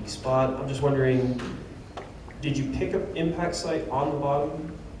a weak spot? I'm just wondering, did you pick up impact site on the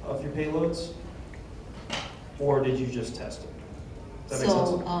bottom of your payloads? Or did you just test it? Does that make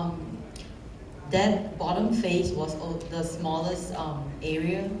sense? That bottom face was the smallest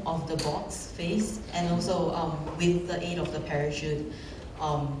area of the box face, and also with the aid of the parachute.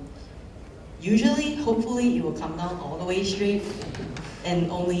 Usually, hopefully, it will come down all the way straight and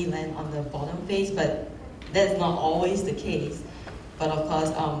only land on the bottom face, but that's not always the case. But of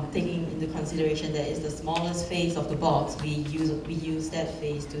course, taking into consideration that it's the smallest face of the box, we use that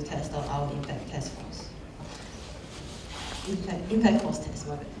face to test out our impact test force. Impact force test,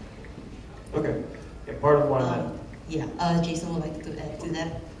 my bad. Okay. Yeah, part of why that. Yeah, Jason would like to add to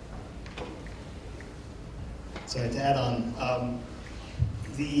that. Sorry, to add on,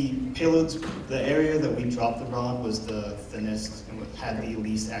 the payloads, the area that we dropped them on was the thinnest and had the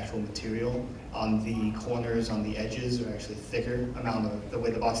least actual material. On the corners, on the edges, are actually thicker amount of, the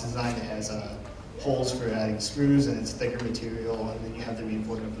way the box is designed, it has holes for adding screws, and it's thicker material, and then you have the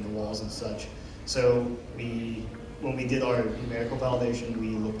reinforcement from the walls and such. So when we did our numerical validation, we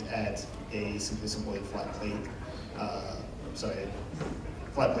looked at a simply supported flat plate,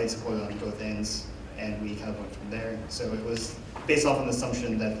 flat plate supported on both ends, and we kind of went from there. So it was based off an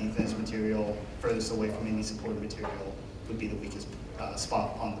assumption that the thinnest material, furthest away from any supported material, would be the weakest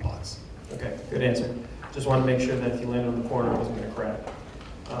spot on the box. Okay, good answer. Just wanted to make sure that if you landed on the corner, it wasn't going to crack.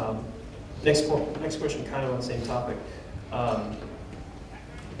 Next question, kind of on the same topic.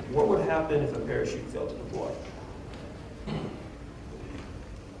 What would happen if a parachute failed to deploy?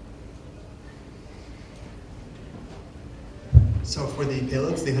 So for the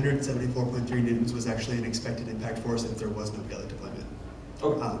payloads, the 174.3 newtons was actually an expected impact force if there was no payload deployment.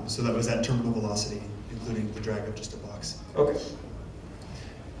 Okay. So that was at terminal velocity, including the drag of just a box. Okay.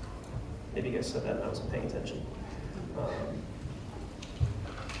 Maybe you guys said that and I wasn't paying attention. All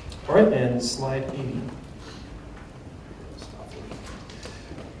right, and slide 80.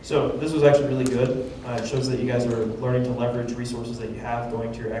 So this was actually really good. It shows that you guys are learning to leverage resources that you have,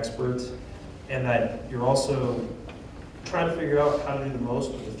 going to your experts, and that you're also trying to figure out how to do the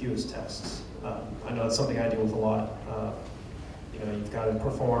most with the fewest tests. I know that's something I deal with a lot. You know, you've got to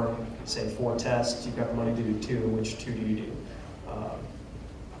perform, say, 4 tests. You've got the money to do 2. Which 2 do you do?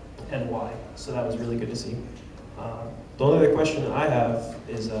 And why? So that was really good to see. The only other question I have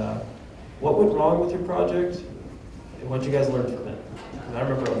is, what went wrong with your project, and what you guys learned from it? Because I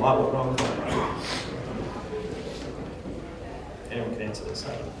remember a lot went wrong with my project. Anyone can answer this.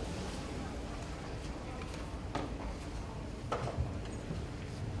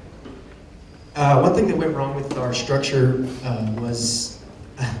 One thing that went wrong with our structure was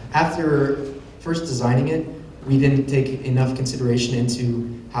after first designing it, we didn't take enough consideration into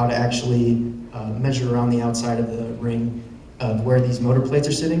how to actually measure around the outside of the ring of where these motor plates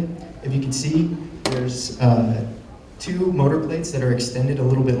are sitting. If you can see, there's 2 motor plates that are extended a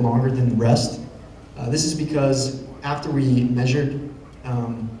little bit longer than the rest. This is because after we measured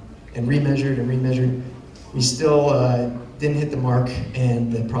and remeasured, we still didn't hit the mark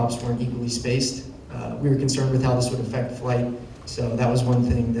and the props weren't equally spaced. We were concerned with how this would affect flight, so that was one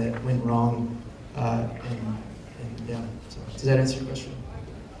thing that went wrong. And yeah, so does that answer your question?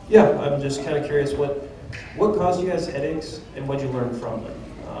 Yeah, I'm just kind of curious what caused you guys headaches and what you learned from them,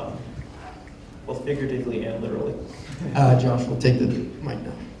 both figuratively and literally. Josh will take the mic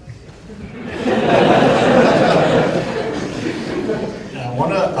now.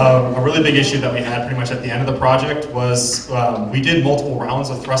 A really big issue that we had pretty much at the end of the project was we did multiple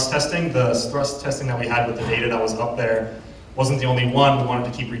rounds of thrust testing. The thrust testing that we had with the data that was up there wasn't the only one. We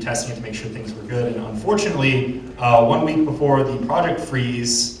wanted to keep retesting it to make sure things were good. And unfortunately, 1 week before the project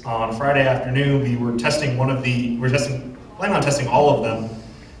freeze on Friday afternoon, we were testing planning on testing all of them.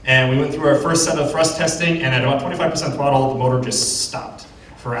 And we went through our first set of thrust testing, and at about 25% throttle, the motor just stopped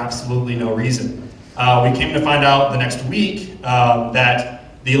for absolutely no reason. We came to find out the next week that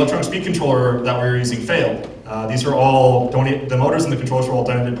the electronic speed controller that we were using failed. These are all the motors and the controllers are all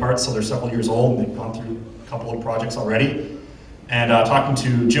donated parts, so they're several years old, and they've gone through a couple of projects already. And talking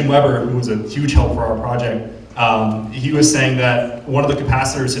to Jim Weber, who was a huge help for our project, he was saying that one of the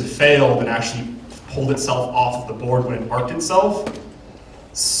capacitors had failed and actually pulled itself off the board when it arced itself.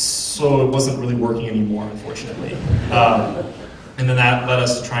 So it wasn't really working anymore, unfortunately. And then that led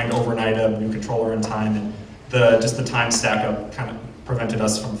us to trying to overnight a new controller in time, and just the time stack up kind of prevented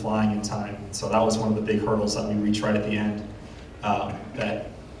us from flying in time. So that was one of the big hurdles that we reached right at the end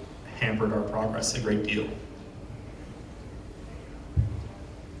that hampered our progress a great deal.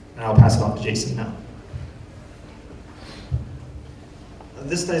 And I'll pass it off to Jason now.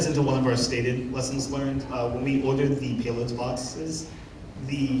 This ties into one of our stated lessons learned. When we ordered the payloads boxes,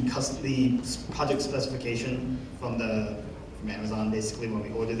 the project specification from Amazon, basically, when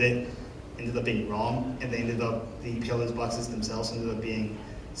we ordered it, ended up being wrong, and the payloads boxes themselves ended up being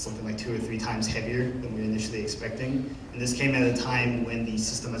something like 2 or 3 times heavier than we were initially expecting. And this came at a time when the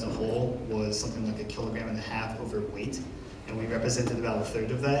system as a whole was something like 1.5 kilograms overweight, and we represented about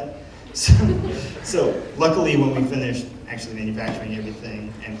 1/3 of that. So luckily, when we finished actually manufacturing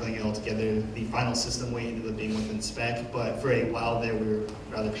everything and putting it all together, the final system weight ended up being within spec, but for a while there we were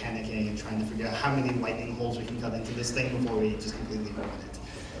rather panicking and trying to figure out how many lightning holes we can cut into this thing before we just completely ruin it.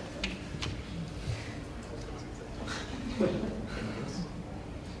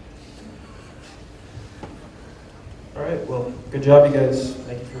 All right, well, good job, you guys.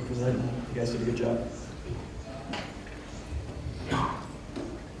 Thank you for presenting. You guys did a good job.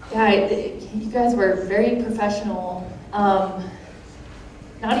 Yeah, you guys were very professional.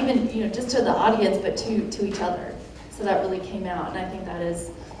 Not even, just to the audience, but to each other. So that really came out, and I think that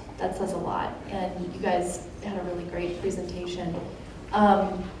says a lot. And you guys had a really great presentation.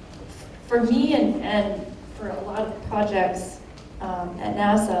 For me and for a lot of projects at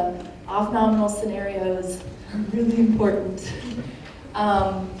NASA, off-nominal scenarios are really important.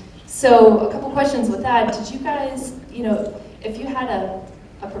 So a couple questions with that. Did you guys, if you had a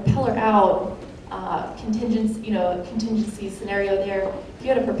propeller out contingency scenario there, if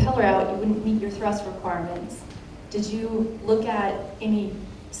you had a propeller out, you wouldn't meet your thrust requirements. Did you look at any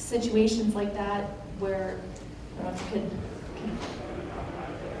situations like that where, I don't know if you could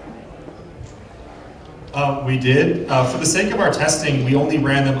We did. For the sake of our testing, we only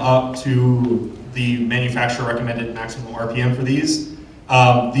ran them up to the manufacturer recommended maximum RPM for these.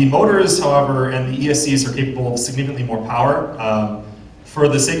 The motors, however, and the ESCs are capable of significantly more power. For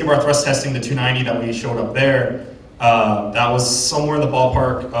the sake of our thrust testing, the 290 that we showed up there, that was somewhere in the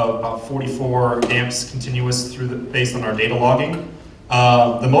ballpark of about 44 amps continuous based on our data logging.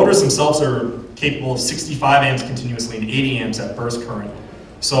 The motors themselves are capable of 65 amps continuously and 80 amps at burst current.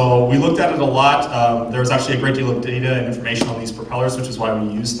 So we looked at it a lot. There was actually a great deal of data and information on these propellers, which is why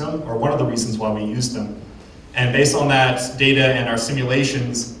we used them, or one of the reasons why we used them. And based on that data and our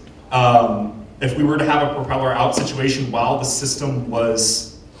simulations, if we were to have a propeller out situation while the system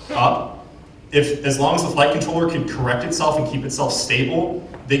was up, as long as the flight controller could correct itself and keep itself stable,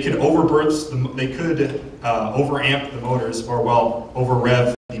 they could overburst, overamp the motors, or well, over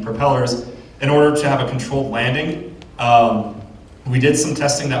rev the propellers in order to have a controlled landing. We did some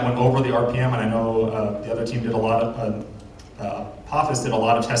testing that went over the RPM, and I know the other team did a lot of, PAFIS did a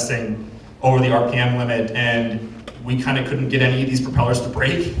lot of testing over the RPM limit, and we kind of couldn't get any of these propellers to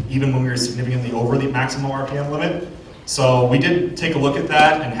break, even when we were significantly over the maximum RPM limit. So we did take a look at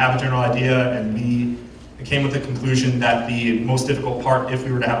that and have a general idea, and we came with the conclusion that the most difficult part, if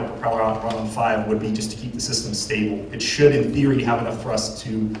we were to have a propeller out and run on 5, would be just to keep the system stable. It should, in theory, have enough thrust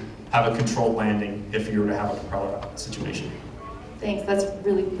to have a controlled landing if you were to have a propeller out situation. Thanks, that's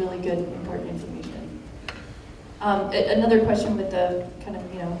really, really good, important information. Another question with the kind of,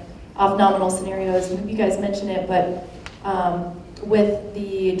 off-nominal scenarios, you guys mentioned it, but with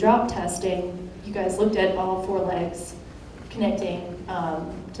the drop testing, you guys looked at all 4 legs connecting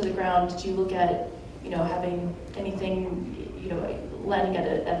to the ground. Did you look at, having anything, landing at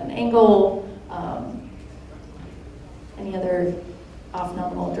an angle, any other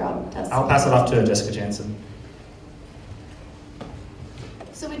off-nominal drop testing? I'll pass it off to Jessica Jansen.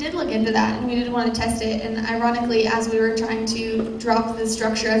 So we did look into that, and we did want to test it, and ironically, as we were trying to drop the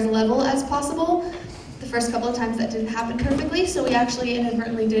structure as level as possible, the first couple of times that didn't happen perfectly, so we actually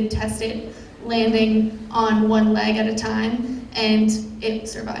inadvertently did test it landing on 1 leg at a time, and it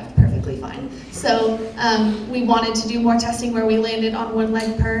survived perfectly fine. So we wanted to do more testing where we landed on 1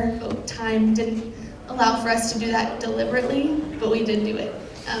 leg per, but time didn't allow for us to do that deliberately, but we did do it.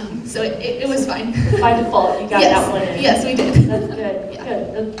 So it was fine. By default, you got that one in. Yes, we did. That's good. Yeah.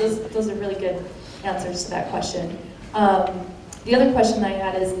 Good. Those are really good answers to that question. The other question I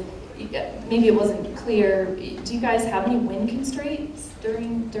had is, maybe it wasn't clear, do you guys have any wind constraints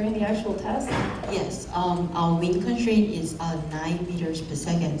during the actual test? Yes, our wind constraint is 9 meters per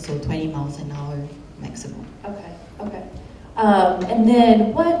second, so 20 miles an hour maximum. Okay. And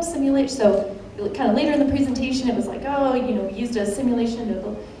then what simulation, so kind of later in the presentation, it was like, we used a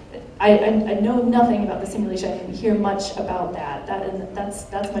simulation. I know nothing about the simulation. I didn't hear much about that.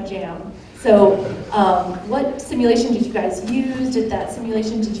 That's my jam. So, what simulation did you guys use?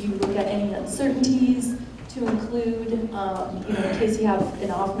 Did you look at any uncertainties to include, in case you have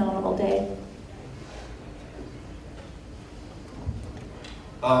an off-nominal day?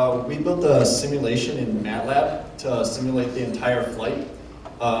 We built a simulation in MATLAB to simulate the entire flight,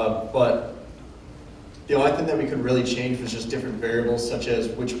 but the only thing that we could really change was just different variables, such as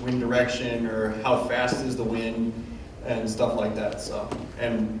which wind direction or how fast is the wind and stuff like that. So,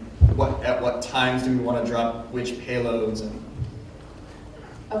 and at what times do we want to drop which payloads? And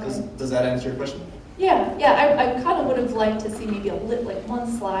okay. Does that answer your question? Yeah. I kind of would have liked to see maybe like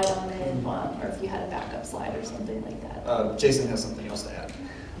 1 slide on it, or if you had a backup slide or something like that. Jason has something else to add.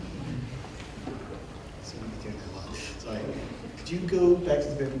 Sorry. Could you go back to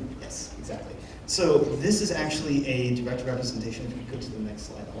the very, yes, exactly. So this is actually a direct representation. If you go to the next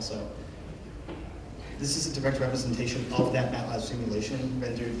slide also. This is a direct representation of that MATLAB simulation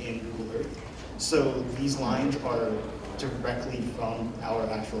rendered in Google Earth. So these lines are directly from our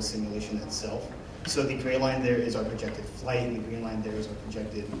actual simulation itself. So the gray line there is our projected flight, and the green line there is our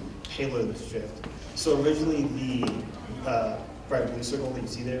projected payload drift. So originally the bright blue circle that you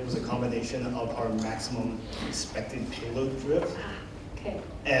see there was a combination of our maximum expected payload drift. Okay.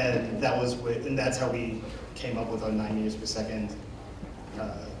 And that's how we came up with our 9 meters per second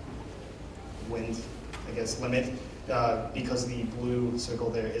wind, limit, because the blue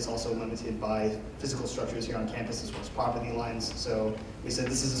circle there is also limited by physical structures here on campus as well as property lines. So we said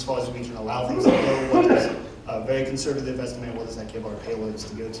this is as far as we can allow things to go. What is a very conservative estimate? What does that give our payloads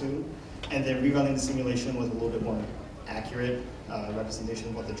to go to? And then rerunning the simulation with a little bit more accurate representation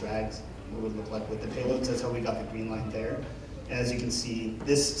of what the drags would look like with the payloads. That's how we got the green line there. And as you can see,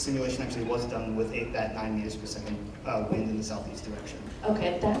 this simulation actually was done with that 9 meters per second wind in the southeast direction.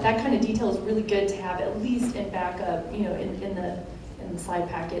 Okay, that kind of detail is really good to have at least in backup, in the slide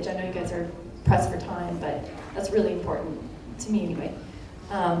package. I know you guys are pressed for time, but that's really important to me anyway.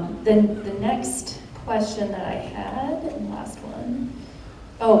 Then the next question that I had, and last one,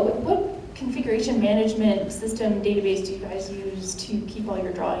 what configuration management system database do you guys use to keep all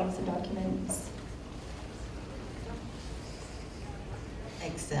your drawings and documents?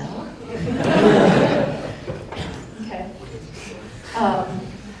 Excel. Okay.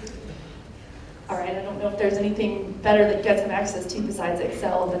 All right, I don't know if there's anything better that you guys have access to besides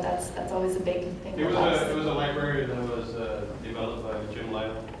Excel, but that's always a big thing. It was a library that was developed by Jim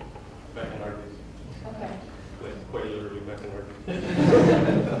Lyle back in our days. Okay. Quite literally back in our days.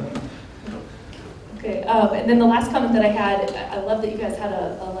 Okay, and then the last comment that I had, I love that you guys had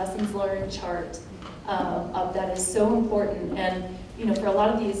a lessons learned chart up. That is so important. And you know, for a lot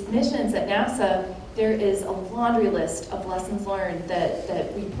of these missions at NASA, there is a laundry list of lessons learned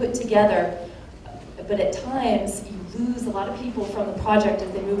that we put together. But at times, you lose a lot of people from the project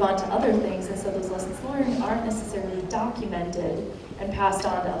as they move on to other things, and so those lessons learned aren't necessarily documented and passed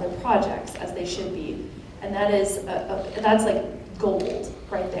on to other projects as they should be. And that is that's like gold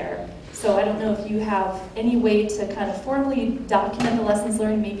right there. So I don't know if you have any way to kind of formally document the lessons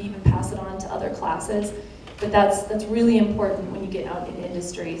learned, maybe even pass it on to other classes. But that's really important when you get out in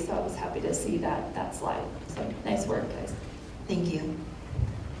industry. So I was happy to see that slide. So nice work, guys. Thank you.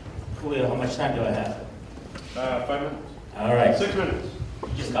 Julio, how much time do I have? 5 minutes. All right. 6 minutes. You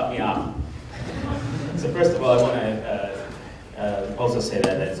just cut me off. So first of all, I want to also say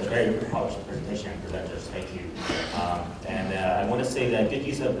that it's a very polished presentation, presenters. Thank you. And I want to say that good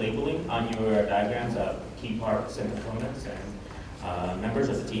use of labeling on your diagrams of key parts and components and members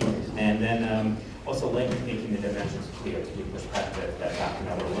of the team. And then also making the dimensions clear to give perspective that after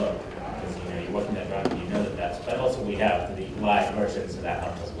another look. Because you're working that drawing, you know that's. But also we have the live versions, so that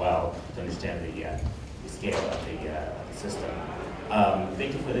helps as well to understand the scale of the system.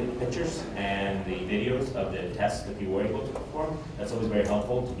 Thank you for the pictures and the videos of the tests that you were able to perform. That's always very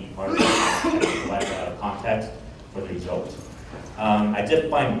helpful to be part of it and provide context for the results. I did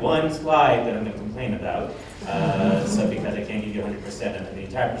find one slide that I'm going to complain about, so because I can't give you 100% of the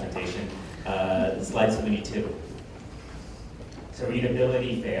entire presentation, slide 72. So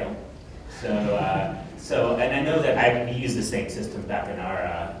readability fail. So, and I know that we use the same system back in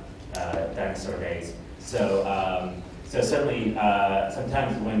our dinosaur days. So certainly,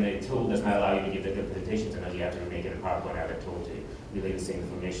 sometimes when the tool does not allow you to give the good presentations, and you have to make it a PowerPoint out of the tool to relay the same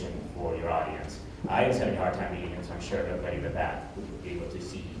information for your audience. I was having a hard time reading it, so I'm sure everybody in the back would be able to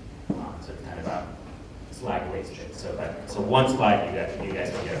see. So it's kind of a slide wasted. So one slide you guys can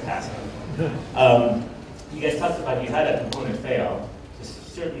get a pass on. You guys talked about you had a component fail.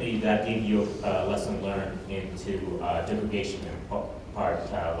 Certainly that gave you a lesson learned into degradation and part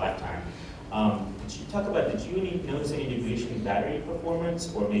lifetime. Did you talk about, did you notice any degradation in battery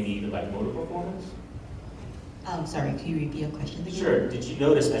performance or maybe even like motor performance? Sorry, can you repeat your question again? Sure. Did you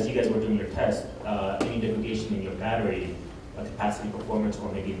notice as you guys were doing your test, any degradation in your battery capacity performance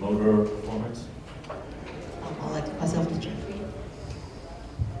or maybe motor performance? I'll let myself to Jeffrey.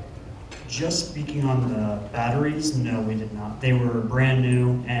 Just speaking on the batteries, no, we did not. They were brand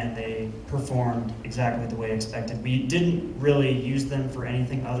new and they performed exactly the way expected. We didn't really use them for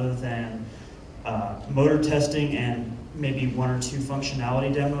anything other than motor testing and maybe 1 or 2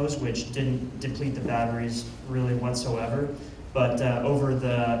 functionality demos, which didn't deplete the batteries really whatsoever. But over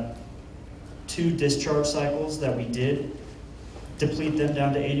the 2 discharge cycles that we did deplete them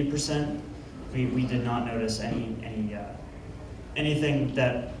down to 80%, we did not notice anything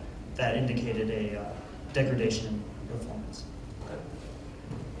that indicated a degradation in performance.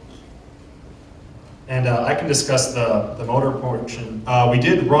 And I can discuss the motor portion. We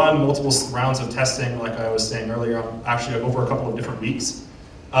did run multiple rounds of testing, like I was saying earlier, actually over a couple of different weeks.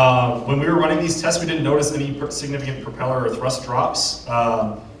 When we were running these tests, we didn't notice any significant propeller or thrust drops,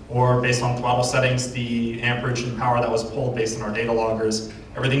 or based on throttle settings, the amperage and power that was pulled based on our data loggers.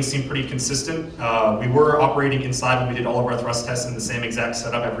 Everything seemed pretty consistent. We were operating inside when we did all of our thrust tests in the same exact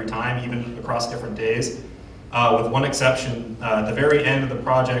setup every time, even across different days. With one exception, at the very end of the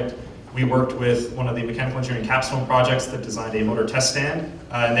project, we worked with one of the mechanical engineering capstone projects that designed a motor test stand.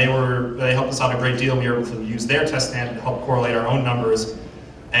 And they helped us out a great deal. We were able to use their test stand to help correlate our own numbers.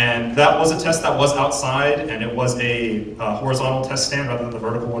 And that was a test that was outside, and it was a horizontal test stand rather than the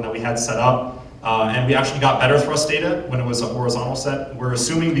vertical one that we had set up. And we actually got better thrust data when it was a horizontal set. We're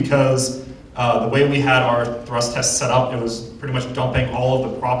assuming because the way we had our thrust test set up, it was pretty much dumping all of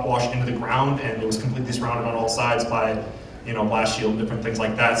the prop wash into the ground, and it was completely surrounded on all sides by blast shield and different things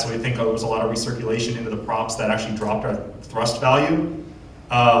like that. So we think there was a lot of recirculation into the props that actually dropped our thrust value.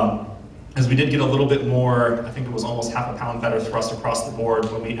 As we did get a little bit more, I think it was almost half a pound better thrust across the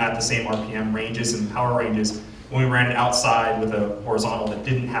board when we had the same RPM ranges and power ranges when we ran it outside with a horizontal that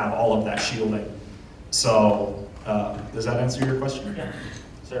didn't have all of that shielding. So does that answer your question? Yeah,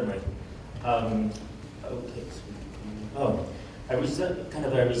 certainly. Okay. Oh, kind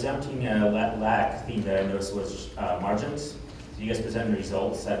of a resounding lack theme that I noticed was margins. So you guys presented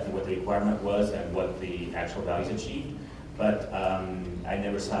results at what the requirement was and what the actual values achieved, but I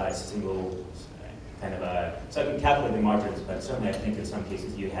never saw a single kind of so I can calculate the margins, but certainly I think in some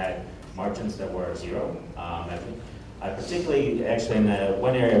cases you had margins that were 0. Particularly, actually, in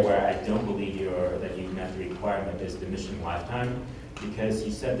one area where I don't believe that you met the requirement is the mission lifetime, because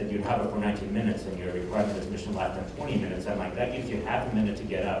you said that you'd hover for 19 minutes and your requirement is mission lifetime 20 minutes. I'm like, that gives you half a minute to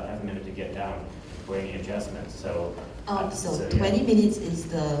get up, half a minute to get down for any adjustments. So, so 20 minutes is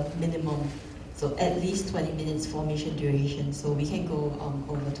the minimum. So at least 20 minutes for mission duration. So we can go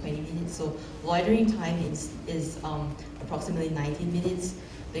over 20 minutes. So loitering time is approximately 19 minutes,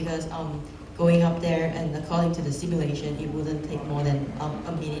 because going up there, and according to the simulation, it wouldn't take more than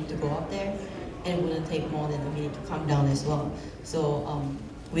a minute to go up there, and it wouldn't take more than a minute to come down as well. So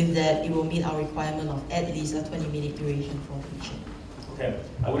with that, it will meet our requirement of at least a 20-minute duration for the mission. Okay,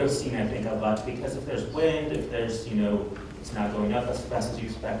 I would have seen, I think, a lot, because if there's wind, if there's, it's not going up as fast as you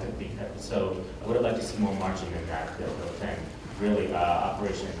expect it to be. So I would have liked to see more margin in that built in. Really,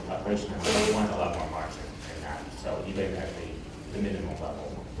 operational, we want a lot more margin in that. So even at the minimum level.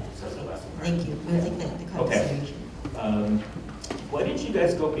 So it's a lesson learned. Thank you. We'll take that into consideration. Okay. Why didn't you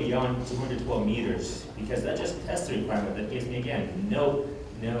guys go beyond 212 meters? Because that just tests the requirement. That gives me, again, no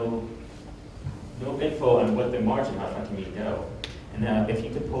info on what the margin, how can we know? And if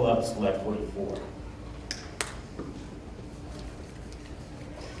you could pull up select 44.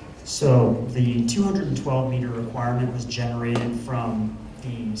 So the 212 meter requirement was generated from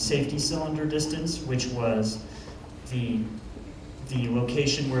the safety cylinder distance, which was the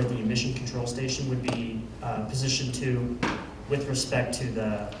location where the emission control station would be positioned to with respect to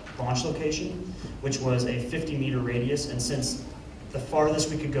the launch location, which was a 50 meter radius. And since the farthest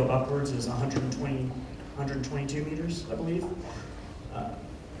we could go upwards is 122 meters, I believe.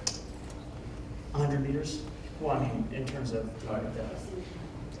 100 meters? Well, I mean, in terms of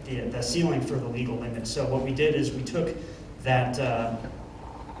the ceiling for the legal limit. So what we did is we took that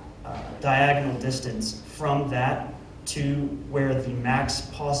diagonal distance from that to where the max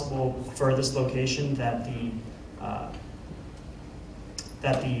possible furthest location that the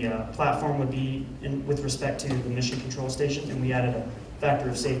platform would be in with respect to the mission control station, and we added a factor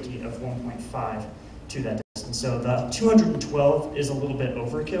of safety of 1.5 to that distance. So the 212 is a little bit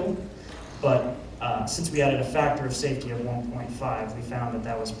overkill, but since we added a factor of safety of 1.5, we found that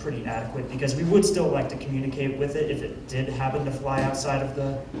that was pretty adequate, because we would still like to communicate with it if it did happen to fly outside of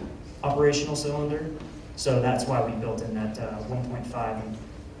the operational cylinder. So that's why we built in that 1.5, and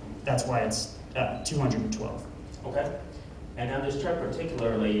that's why it's 212. Okay. And on this chart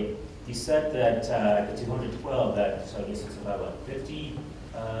particularly, you said that at the 212, so I guess it's about, what,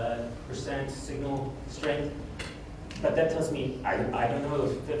 50% signal strength? But that tells me, I don't know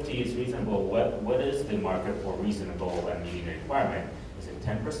if 50 is reasonable. What is the market for reasonable and meeting the requirement? Is it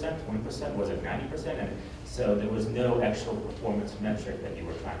 10%, 20%? Was it 90%? And so there was no actual performance metric that you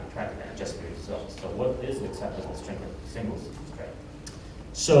were trying to track there, just the results. So what is the acceptable strength of signal strength?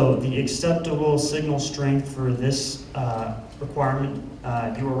 So the acceptable signal strength for this requirement,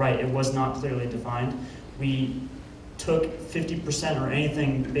 you were right, it was not clearly defined. We took 50% or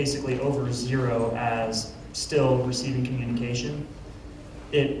anything basically over 0 as still receiving communication.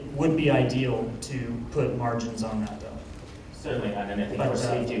 It would be ideal to put margins on that, though. Certainly, and I think for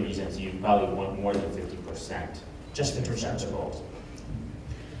safety reasons, you probably want more than 50%. Just 50%.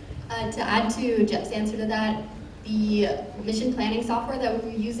 To add to Jeff's answer to that, the mission planning software that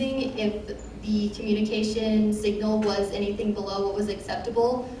we were using, if the communication signal was anything below what was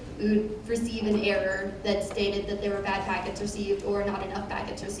acceptable, we would receive an error that stated that there were bad packets received or not enough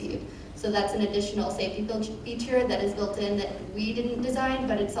packets received. So that's an additional safety feature that is built in that we didn't design,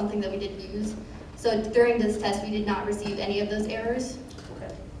 but it's something that we did use. So during this test, we did not receive any of those errors.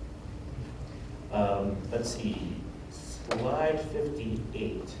 Okay. Let's see, slide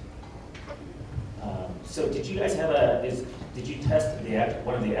 58. So did you guys have did you test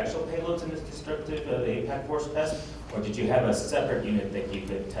one of the actual payloads in this destructive, the APAC force test, or did you have a separate unit that you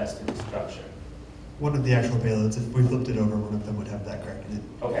could test in destruction? One of the actual payloads, if we flipped it over, one of them would have that crack in it.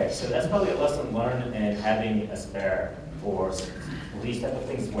 Okay, so that's probably a lesson learned in having a spare for these type of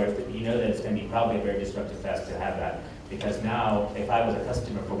things where you know that it's going to be probably a very destructive test to have that. Because now, if I was a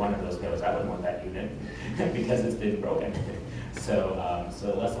customer for one of those payloads, I wouldn't want that unit because it's been broken. So,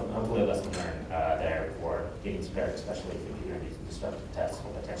 hopefully a lesson learned there for getting spared, especially if you're doing these destructive tests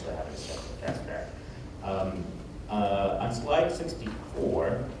or potentially having a destructive test there. on slide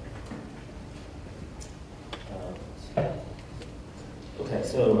 64, okay,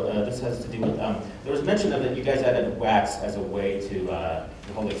 so this has to do with, there was mention of that you guys added wax as a way to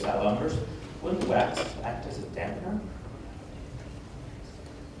hold accelerometers. Wouldn't wax act as a dampener?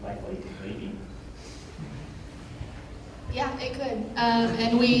 Likely, maybe. Yeah, it could.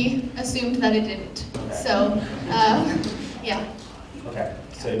 And we assumed that it didn't. Okay. So, yeah. Okay,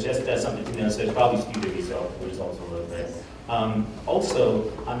 so just something to know, so it's probably skewed the results a little bit.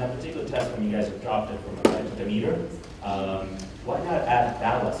 Also, on that particular test, when you guys have dropped it from a meter, why not add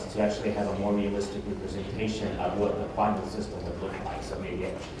ballast to actually have a more realistic representation of what the final system would look like? So maybe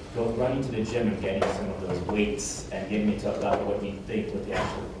running to the gym and getting some of those weights and getting it to about what you think with the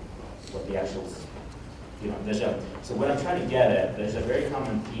actual, you know, so what I'm trying to get at, there's a very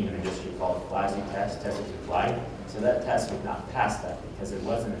common theme in industry called FLYSY test, test as you fly. So that test would not pass that because it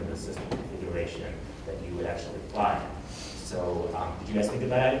wasn't in the system configuration that you would actually fly. So did you guys think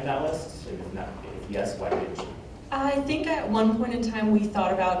about adding ballast? And if not, if yes, why didn't you? I think at one point in time we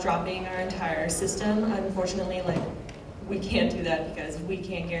thought about dropping our entire system. Unfortunately, we can't do that because we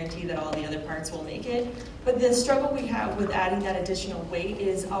can't guarantee that all the other parts will make it. But the struggle we have with adding that additional weight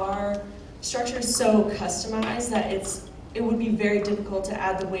is our structure is so customized that it would be very difficult to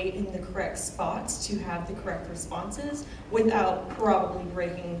add the weight in the correct spots to have the correct responses without probably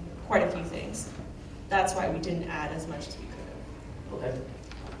breaking quite a few things. That's why we didn't add as much as we could have. Okay.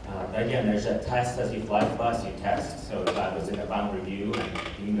 Again, there's a test as you fly plus you test. So if that was in the final review, and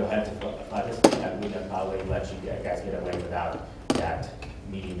you can go ahead to fly this, that would probably let you guys get away without that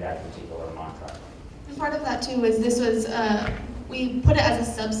meeting that particular mantra. And part of that too is this was, we put it as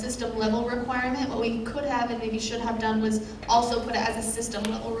a subsystem level requirement. What we could have and maybe should have done was also put it as a system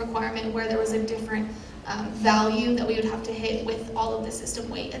level requirement where there was a different value that we would have to hit with all of the system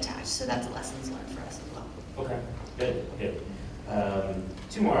weight attached. So that's a lessons learned for us as well. Okay, good, good.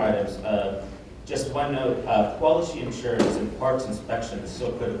 Two more items. Just one note, quality assurance and parts inspection is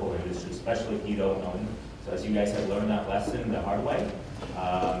so critical in industry, especially if you don't own. So as you guys have learned that lesson the hard way,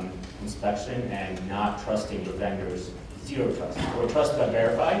 inspection and not trusting your vendors, zero trust, or trust but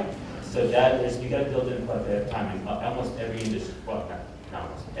verify. So that is, you got to build in quite a bit of time. And almost every industry, well, not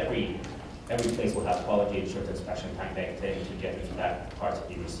almost, every place will have quality assurance inspection time back then to get into that parts that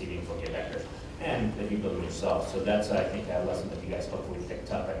you're receiving from your vendors. And that you build them yourself. So that's, I think, a lesson that you guys hopefully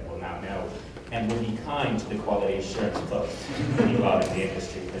picked up and will now know. And will be kind to the quality assurance folks when you go out in the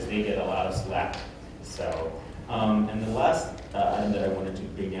industry, because they get a lot of slack. So, and the last item that I wanted to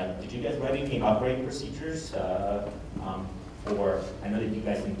bring up, did you guys write any operating procedures for, I know that you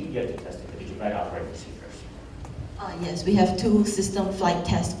guys didn't do yet to testing, but did you write operating procedures? Yes, we have 2 system flight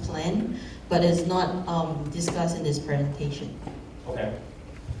test plan, but it's not discussed in this presentation. Okay.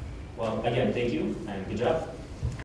 Well, again, thank you and good job.